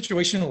every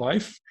situation in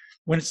life,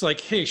 when it's like,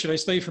 hey, should I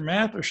study for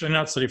math or should I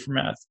not study for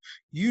math?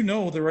 You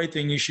know the right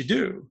thing you should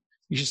do.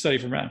 You should study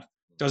for math.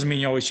 Doesn't mean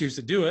you always choose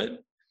to do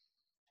it,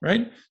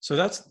 right? So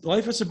that's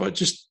life is about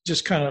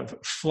just kind of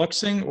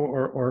fluxing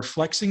or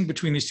flexing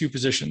between these two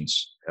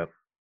positions. Yep.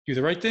 Do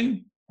the right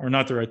thing or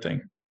not the right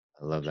thing.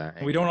 I love that.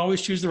 And we don't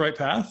always choose the right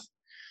path,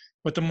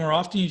 but the more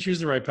often you choose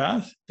the right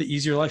path, the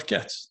easier life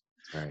gets.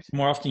 Right. The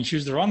more often you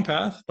choose the wrong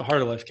path, the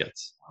harder life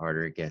gets. The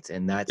harder it gets.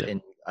 And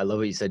and I love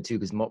what you said too,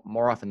 because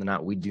more often than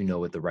not, we do know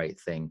what the right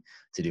thing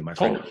to do. My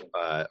friend,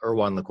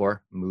 Erwan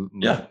LaCour.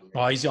 Yeah.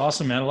 Oh, he's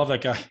awesome, man. I love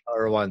that guy.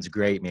 Erwan's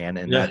great, man.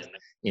 And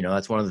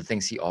that's one of the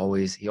things he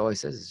always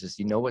says is just,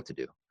 you know what to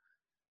do.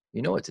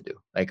 You know what to do.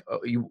 Like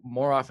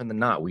more often than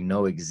not, we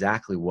know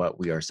exactly what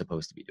we are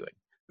supposed to be doing.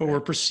 But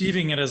we're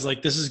perceiving it as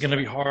like, this is going to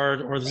be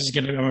hard, or this is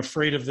going to be, I'm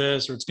afraid of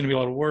this, or it's going to be a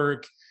lot of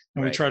work.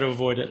 And we try to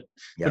avoid it.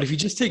 Yep. But if you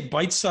just take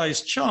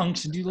bite-sized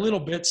chunks and do little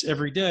bits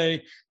every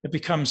day, it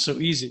becomes so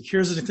easy.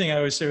 Here's the thing I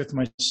always say with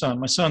my son.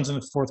 My son's in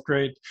the 4th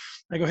grade.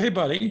 I go, hey,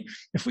 buddy,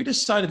 if we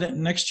decided that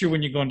next year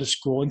when you go into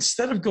school,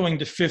 instead of going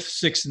to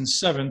 5th, 6th, and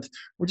 7th,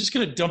 we're just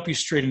going to dump you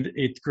straight into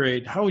 8th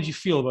grade. How would you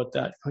feel about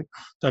that? Like,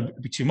 that'd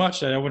be too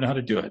much. I wouldn't know how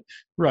to do it.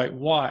 Right.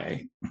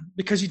 Why?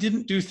 Because you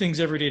didn't do things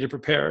every day to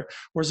prepare.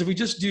 Whereas if we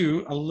just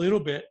do a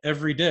little bit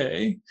every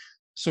day,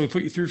 so we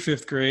put you through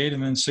 5th grade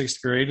and then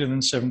 6th grade and then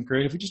 7th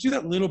grade. If we just do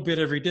that little bit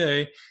every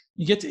day,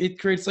 you get to 8th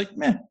grade, it's like,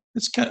 man,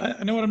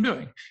 I know what I'm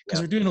doing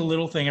because we're doing a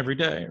little thing every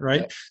day,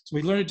 right? Yeah. So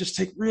we learn to just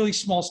take really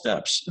small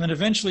steps. And then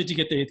eventually to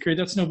get to 8th grade,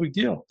 that's no big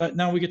deal. But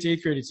now we get to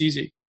 8th grade, it's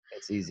easy.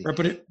 It's easy.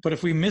 Right? But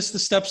if we miss the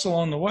steps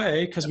along the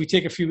way, because we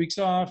take a few weeks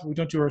off, we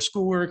don't do our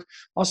schoolwork,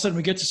 all of a sudden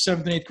we get to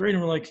 7th and 8th grade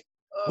and we're like,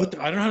 what?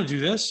 I don't know how to do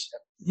this.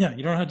 Yeah,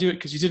 you don't know how to do it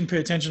because you didn't pay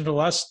attention to the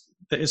last.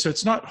 So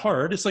it's not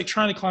hard. It's like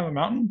trying to climb a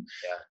mountain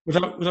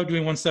without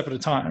doing one step at a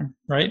time,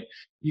 right?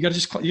 You got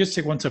to just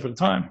take one step at a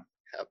time.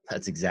 Yep,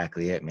 that's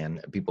exactly it,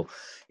 man. People,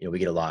 we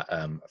get a lot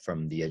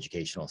from the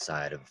educational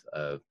side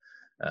of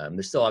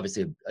there's still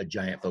obviously a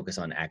giant focus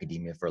on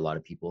academia for a lot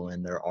of people,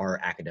 and there are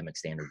academic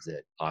standards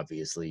that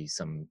obviously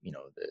some,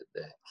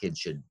 the kids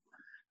should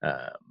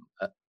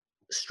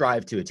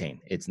strive to attain.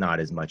 It's not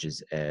as much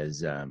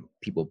as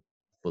people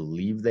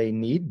believe they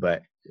need,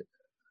 but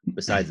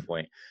besides the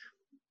point.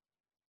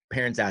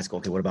 Parents ask,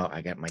 okay, what about,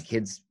 I got my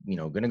kids,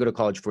 going to go to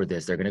college for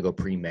this. They're going to go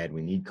pre-med.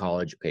 We need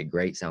college. Okay,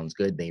 great. Sounds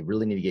good. They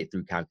really need to get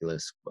through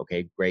calculus.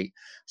 Okay, great.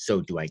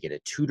 So do I get a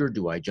tutor?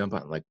 Do I jump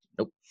on? Like,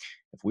 nope.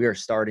 If we are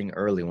starting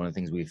early, one of the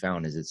things we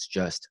found is it's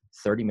just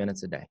 30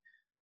 minutes a day.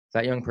 If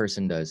that young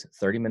person does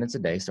 30 minutes a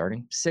day,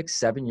 starting 6,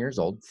 7 years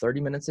old,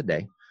 30 minutes a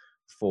day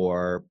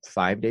for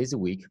 5 days a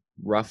week,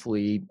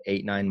 roughly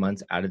 8, 9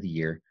 months out of the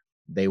year,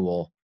 they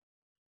will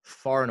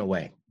far and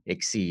away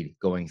exceed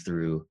going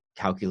through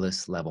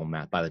calculus level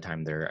math by the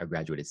time they're a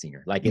graduated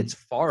senior. Like, it's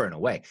far and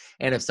away.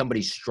 And if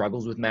somebody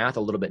struggles with math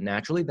a little bit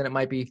naturally, then it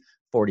might be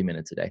 40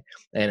 minutes a day.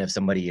 And if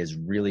somebody is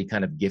really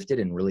kind of gifted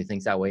and really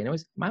thinks that way,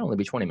 it might only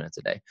be 20 minutes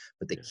a day.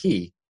 But the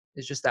key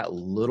is just that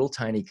little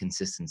tiny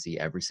consistency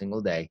every single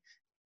day.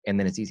 And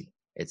then it's easy.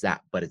 It's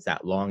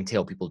that long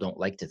tail. People don't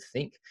like to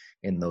think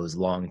in those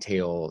long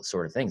tail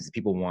sort of things.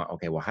 People want,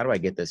 okay, well, how do I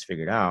get this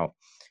figured out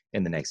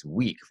in the next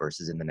week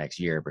versus in the next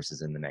year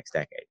versus in the next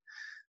decade?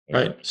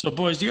 Right. So,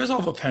 boys, do you guys all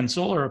have a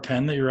pencil or a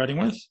pen that you're writing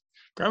with?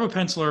 Grab a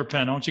pencil or a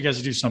pen. I want you guys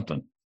to do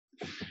something.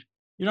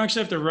 You don't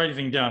actually have to write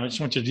anything down. I just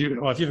want you to do,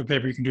 well, if you have a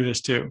paper, you can do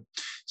this too.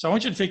 So I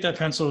want you to take that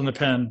pencil and the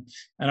pen,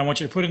 and I want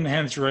you to put it in the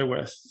hand that you write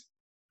with.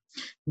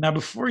 Now,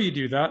 before you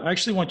do that, I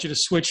actually want you to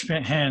switch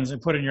hands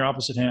and put it in your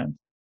opposite hand.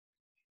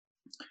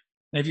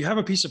 And if you have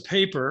a piece of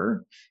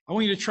paper, I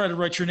want you to try to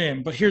write your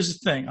name. But here's the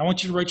thing. I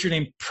want you to write your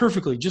name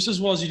perfectly, just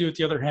as well as you do with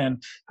the other hand.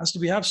 It has to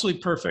be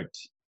absolutely perfect.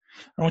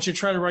 I want you to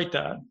try to write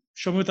that.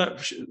 Show me what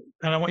that,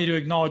 and I want you to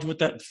acknowledge what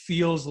that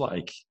feels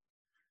like.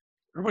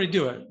 Everybody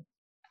do it.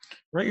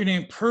 Write your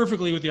name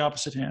perfectly with the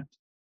opposite hand.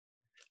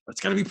 It's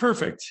got to be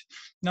perfect.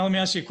 Now let me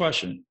ask you a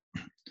question.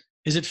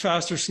 Is it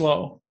fast or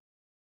slow?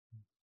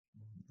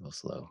 A little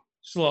slow.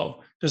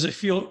 Slow. Does it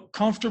feel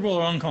comfortable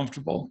or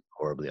uncomfortable?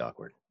 Horribly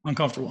awkward.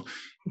 Uncomfortable.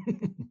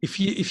 If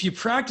you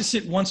practice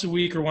it once a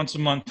week or once a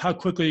month, how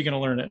quickly are you going to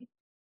learn it?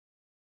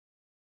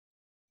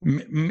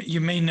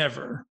 You may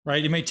never,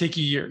 right? It may take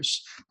you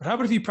years. But how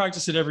about if you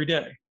practice it every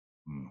day?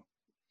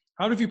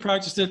 How about if you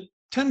practiced it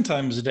 10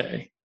 times a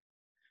day?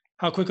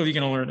 How quickly are you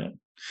going to learn it?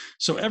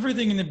 So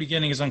everything in the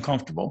beginning is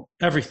uncomfortable.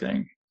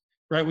 Everything,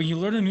 right? When you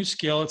learn a new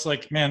skill, it's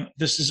like, man,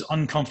 this is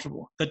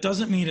uncomfortable. That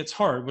doesn't mean it's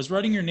hard. Was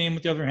writing your name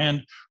with the other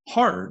hand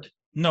hard?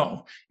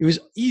 No, it was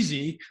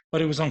easy,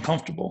 but it was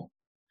uncomfortable.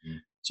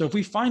 So if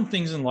we find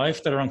things in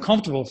life that are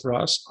uncomfortable for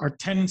us, our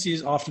tendency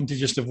is often to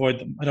just avoid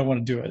them. I don't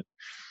want to do it.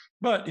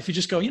 But if you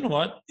just go, you know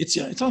what, it's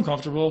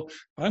uncomfortable,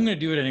 but I'm going to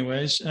do it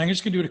anyways. And I'm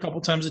just going to do it a couple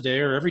times a day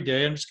or every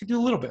day. I'm just going to do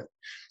a little bit.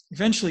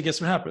 Eventually,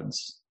 guess what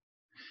happens?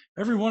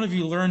 Every one of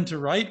you learn to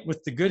write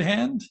with the good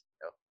hand,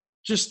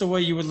 just the way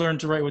you would learn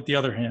to write with the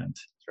other hand.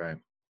 That's right.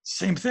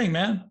 Same thing,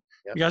 man.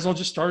 Yep. You guys all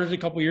just started a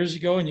couple of years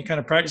ago and you kind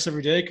of practice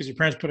every day because your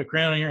parents put a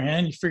crayon on your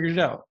hand. You figured it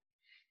out,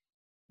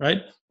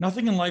 right?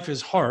 Nothing in life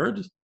is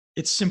hard.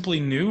 It's simply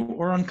new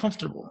or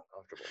uncomfortable.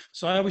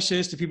 So I always say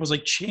this to people, is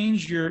like,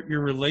 change your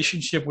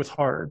relationship with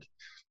hard.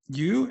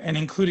 You, and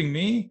including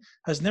me,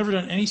 has never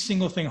done any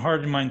single thing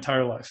hard in my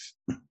entire life.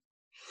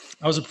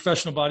 I was a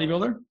professional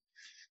bodybuilder.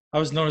 I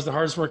was known as the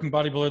hardest working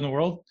bodybuilder in the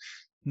world.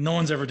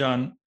 I've never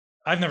done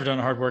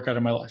a hard workout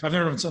in my life. I've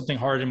never done something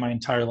hard in my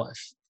entire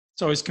life.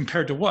 It's always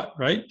compared to what,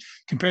 right?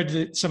 Compared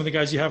to some of the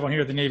guys you have on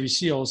here, the Navy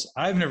SEALs,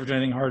 I've never done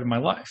anything hard in my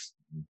life.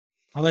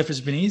 My life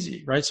has been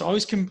easy, right? So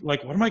always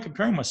what am I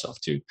comparing myself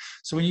to?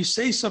 So when you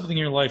say something in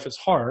your life is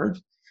hard,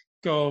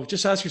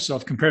 just ask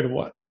yourself, compared to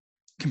what?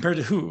 Compared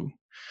to who,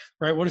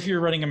 right? What if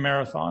you're running a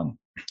marathon?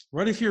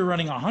 What if you're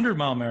running a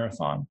 100-mile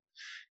marathon?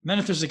 And then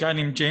if there's a guy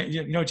named James,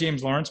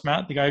 James Lawrence,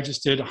 Matt, the guy who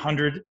just did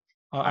 100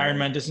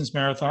 Ironman distance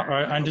marathon,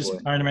 or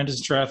Ironman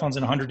distance triathlons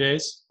in 100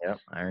 days. Yeah,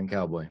 Iron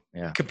Cowboy.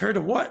 Yeah. Compared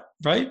to what,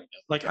 right?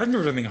 Like, I've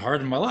never done anything hard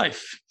in my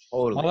life.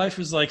 Totally. My life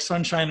is like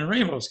sunshine and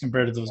rainbows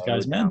compared to those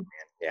guys, man.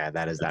 Yeah,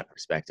 that is that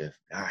perspective.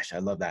 Gosh, I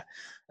love that.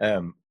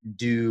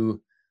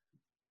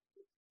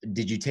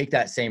 Did you take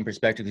that same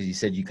perspective? Because you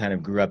said you kind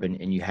of grew up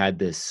and you had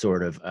this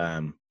sort of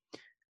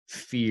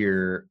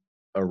fear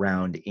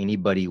around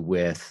anybody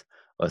with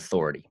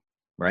authority,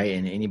 right?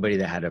 And anybody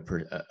that had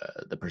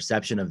the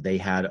perception of they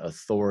had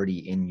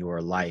authority in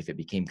your life, it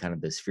became kind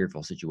of this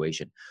fearful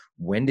situation.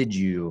 When did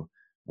you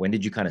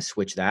kind of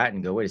switch that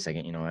and go, wait a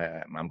second,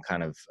 I'm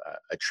kind of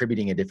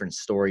attributing a different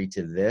story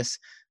to this.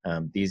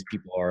 These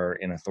people are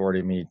in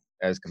authority to me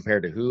as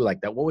compared to who?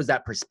 Like that, what was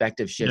that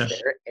perspective shift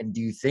there? And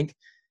do you think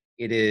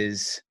it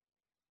is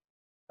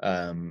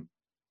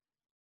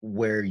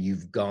where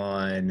you've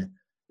gone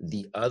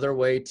the other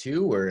way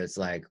too, where it's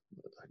like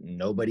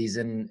nobody's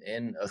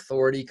in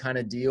authority kind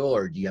of deal,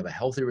 or do you have a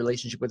healthy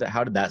relationship with it?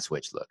 How did that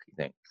switch look, you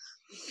think?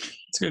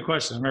 It's a good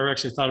question. I've never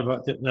actually thought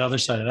about the other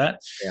side of that.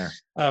 Yeah.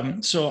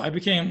 So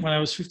when I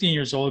was 15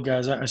 years old,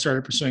 guys, I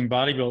started pursuing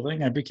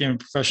bodybuilding. I became a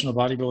professional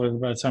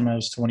bodybuilder by the time I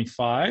was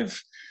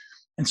 25.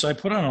 And so I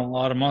put on a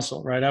lot of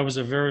muscle, right? I was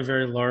a very,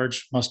 very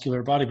large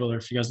muscular bodybuilder.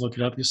 If you guys look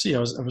it up, you'll see I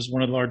was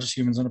one of the largest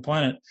humans on the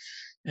planet.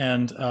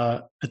 And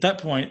at that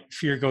point,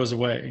 fear goes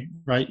away,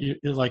 right?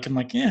 I'm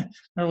like, yeah,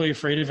 not really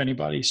afraid of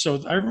anybody. So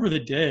I remember the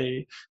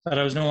day that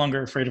I was no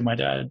longer afraid of my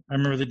dad. I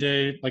remember the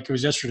day like it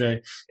was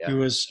yesterday. Yeah. He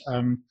was,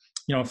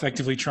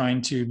 effectively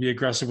trying to be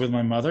aggressive with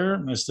my mother.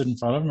 And I stood in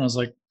front of him and I was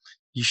like,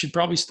 you should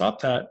probably stop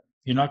that.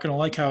 You're not going to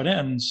like how it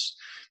ends.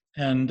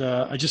 And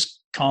I just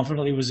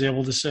confidently was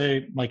able to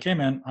say, like, hey,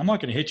 man, I'm not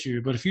going to hit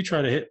you. But if you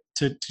try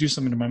to do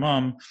something to my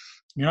mom,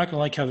 you're not going to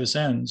like how this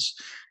ends.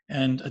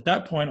 And at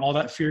that point, all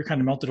that fear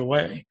kind of melted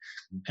away.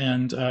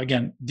 And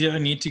again, did I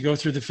need to go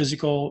through the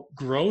physical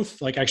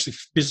growth, like actually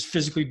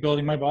physically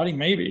building my body?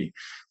 Maybe,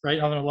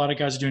 right? I know a lot of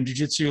guys are doing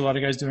jiu-jitsu, a lot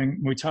of guys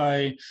doing Muay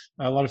Thai,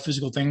 a lot of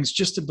physical things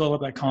just to build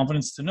up that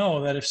confidence to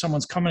know that if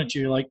someone's coming at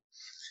you, like,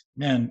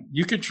 man,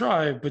 you could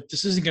try, but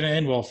this isn't going to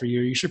end well for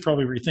you. You should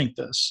probably rethink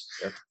this.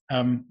 Yep.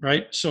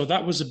 Right. So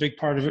that was a big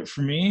part of it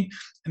for me.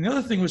 And the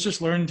other thing was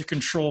just learning to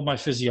control my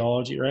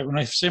physiology, right? When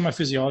I say my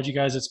physiology,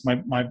 guys, it's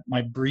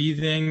my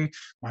breathing,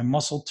 my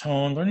muscle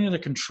tone. Learning how to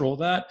control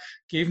that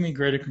gave me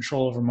greater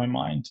control over my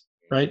mind,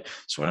 right?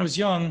 So when I was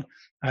young,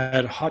 I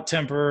had a hot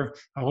temper.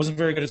 I wasn't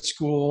very good at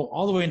school.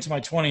 All the way into my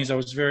 20s, I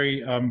was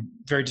very,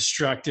 very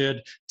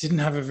distracted. Didn't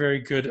have a very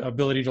good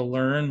ability to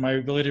learn. My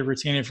ability to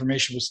retain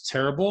information was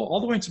terrible.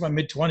 All the way into my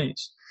mid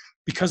 20s,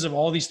 because of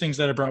all these things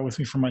that I brought with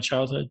me from my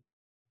childhood.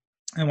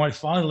 And when I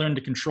finally learned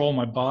to control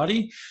my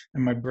body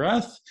and my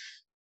breath,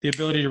 the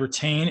ability to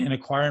retain and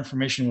acquire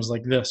information was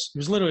like this. It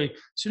was literally, as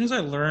soon as I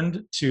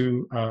learned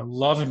to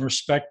love and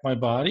respect my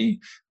body,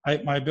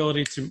 my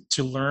ability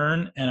to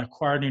learn and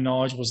acquire new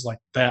knowledge was like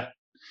that.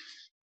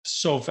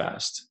 So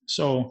fast.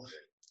 So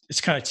it's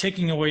kind of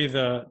taking away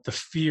the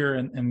fear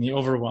and the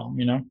overwhelm,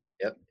 you know?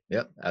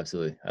 Yep.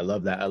 Absolutely. I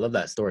love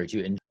that story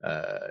too. And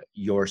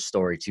your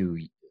story too,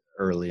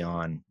 early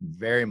on,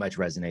 very much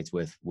resonates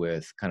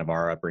with kind of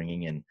our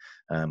upbringing. And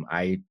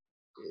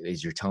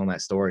as you're telling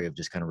that story of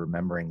just kind of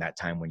remembering that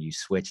time when you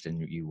switched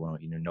and you were,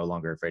 no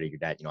longer afraid of your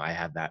dad, I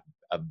have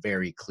a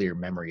very clear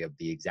memory of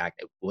it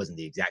wasn't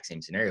the exact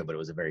same scenario, but it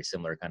was a very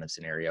similar kind of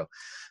scenario,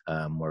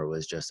 where it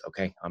was just,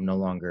 okay, I am no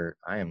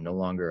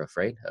longer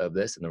afraid of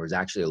this. And there was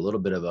actually a little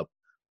bit of a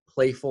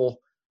playful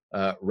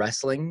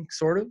wrestling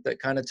sort of that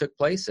kind of took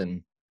place.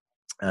 And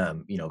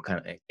and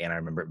I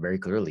remember it very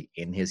clearly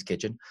in his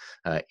kitchen,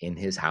 in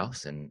his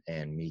house, and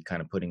me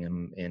kind of putting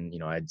him in,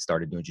 I'd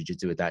started doing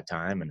jiu-jitsu at that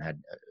time and had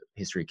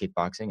history of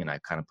kickboxing, and I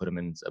kind of put him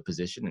in a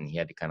position and he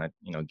had to kind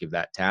of, give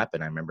that tap.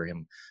 And I remember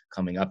him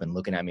coming up and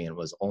looking at me, and it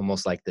was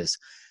almost like this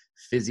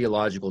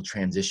physiological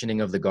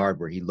transitioning of the guard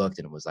where he looked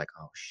and it was like,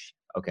 oh,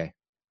 okay,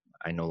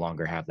 I no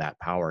longer have that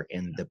power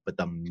but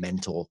the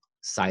mental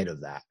side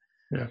of that.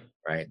 Yeah.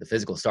 Right. The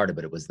physical started,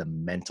 but it was the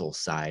mental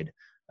side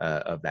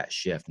of that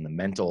shift, and the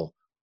mental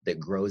that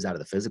grows out of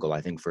the physical.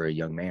 I think for a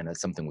young man,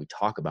 that's something we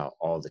talk about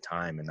all the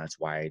time. And that's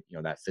why,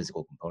 that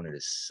physical component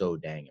is so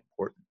dang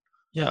important.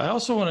 Yeah. I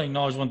also want to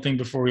acknowledge one thing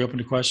before we open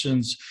to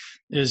questions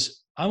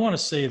is I want to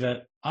say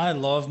that I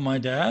love my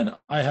dad.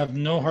 I have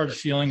no hard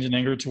feelings and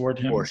anger toward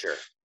him. For sure.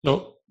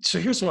 So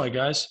here's why,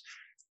 guys.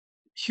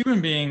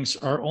 Human beings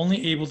are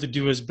only able to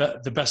do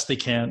the best they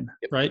can,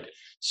 Yep. right?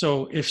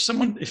 So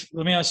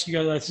let me ask you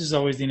guys, this is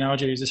always the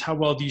analogy, is how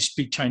well do you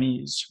speak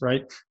Chinese,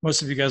 right?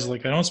 Most of you guys are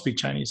like, I don't speak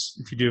Chinese.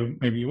 If you do,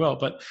 maybe you will,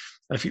 but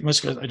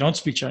most guys, I don't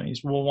speak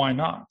Chinese. Well, why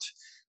not?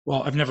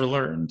 Well, I've never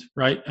learned,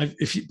 right?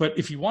 But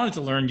if you wanted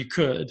to learn, you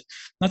could.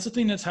 That's the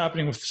thing that's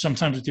happening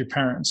sometimes with your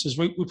parents is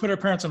we put our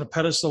parents on a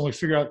pedestal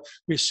and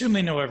we assume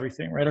they know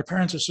everything, right? Our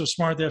parents are so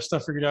smart, they have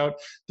stuff figured out.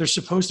 They're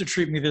supposed to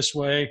treat me this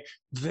way.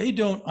 They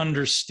don't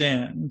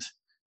understand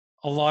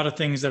a lot of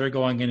things that are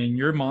going on in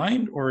your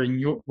mind or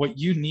in what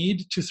you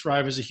need to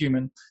thrive as a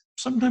human.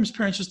 Sometimes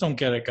parents just don't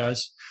get it,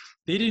 guys.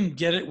 They didn't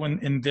get it when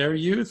in their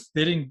youth.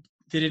 They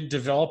didn't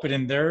develop it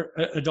in their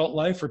adult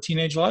life or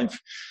teenage life.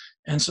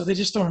 And so they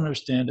just don't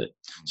understand it.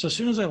 So as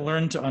soon as I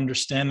learned to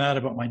understand that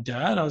about my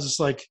dad, I was just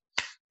like,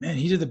 man,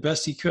 he did the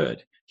best he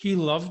could. He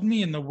loved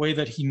me in the way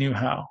that he knew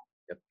how.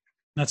 Yep.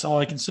 That's all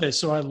I can say.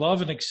 So I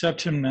love and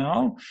accept him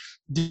now.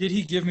 Did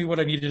he give me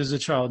what I needed as a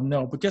child?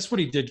 No. But guess what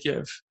he did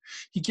give?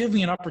 He gave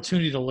me an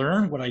opportunity to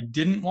learn what I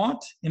didn't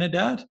want in a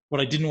dad,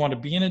 what I didn't want to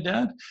be in a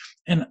dad.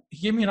 And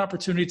he gave me an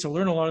opportunity to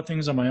learn a lot of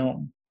things on my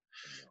own,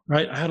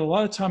 right? I had a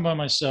lot of time by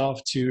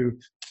myself to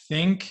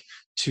think,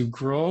 to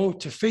grow,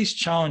 to face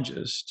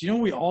challenges. Do you know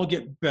we all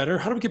get better?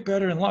 How do we get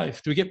better in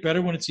life? Do we get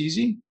better when it's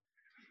easy?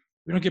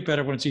 We don't get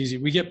better when it's easy.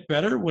 We get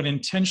better when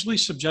intentionally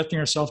subjecting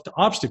ourselves to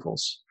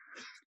obstacles.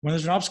 When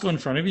there's an obstacle in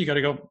front of you, you got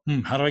to go,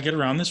 how do I get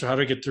around this or how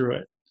do I get through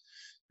it?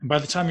 And by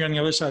the time you're on the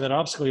other side of that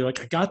obstacle, you're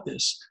like, I got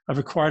this. I've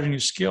acquired a new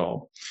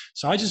skill.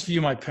 So I just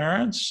view my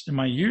parents in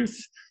my youth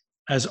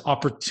as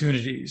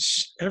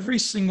opportunities. Every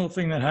single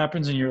thing that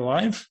happens in your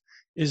life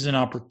is an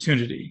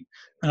opportunity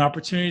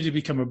to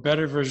become a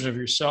better version of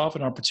yourself,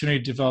 an opportunity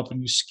to develop a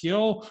new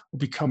skill, or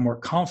become more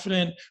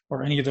confident,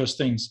 or any of those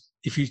things,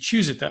 if you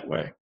choose it that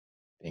way.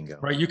 Bingo.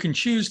 Right? You can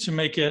choose to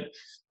make it,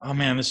 oh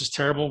man, this is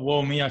terrible.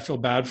 Woe me, I feel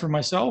bad for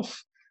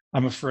myself.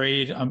 I'm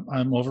afraid,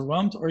 I'm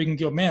overwhelmed. Or you can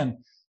go, man,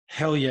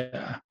 hell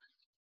yeah.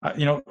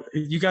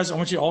 You guys, I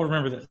want you to all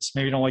remember this.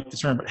 Maybe you don't like the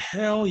term, but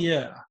hell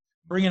yeah,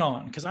 bring it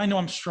on. Because I know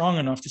I'm strong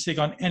enough to take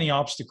on any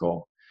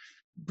obstacle.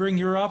 Bring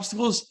your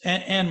obstacles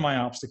and my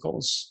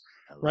obstacles,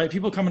 right?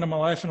 People come into my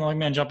life and are like,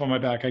 man, jump on my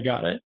back. I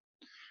got it,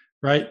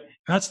 right?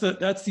 That's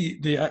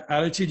the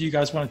attitude you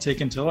guys want to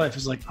take into life,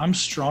 is like, I'm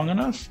strong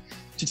enough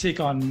to take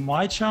on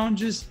my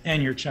challenges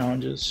and your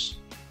challenges.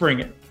 Bring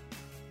it.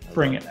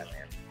 Bring it.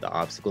 The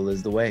obstacle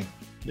is the way.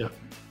 Yep.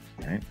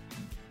 All right.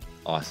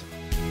 Awesome.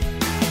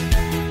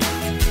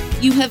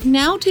 You have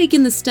now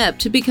taken the step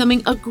to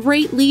becoming a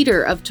great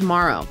leader of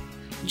tomorrow.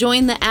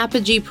 Join the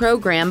Apogee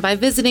program by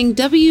visiting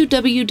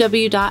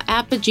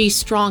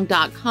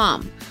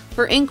www.apogeestrong.com.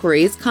 For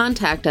inquiries,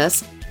 contact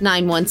us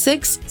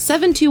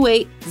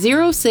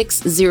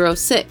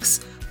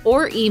 916-728-0606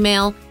 or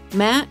email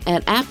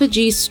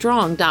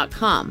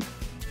matt@apogeestrong.com.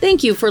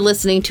 Thank you for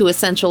listening to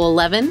Essential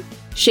 11,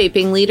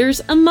 Shaping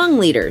Leaders Among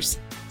Leaders.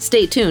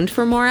 Stay tuned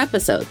for more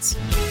episodes.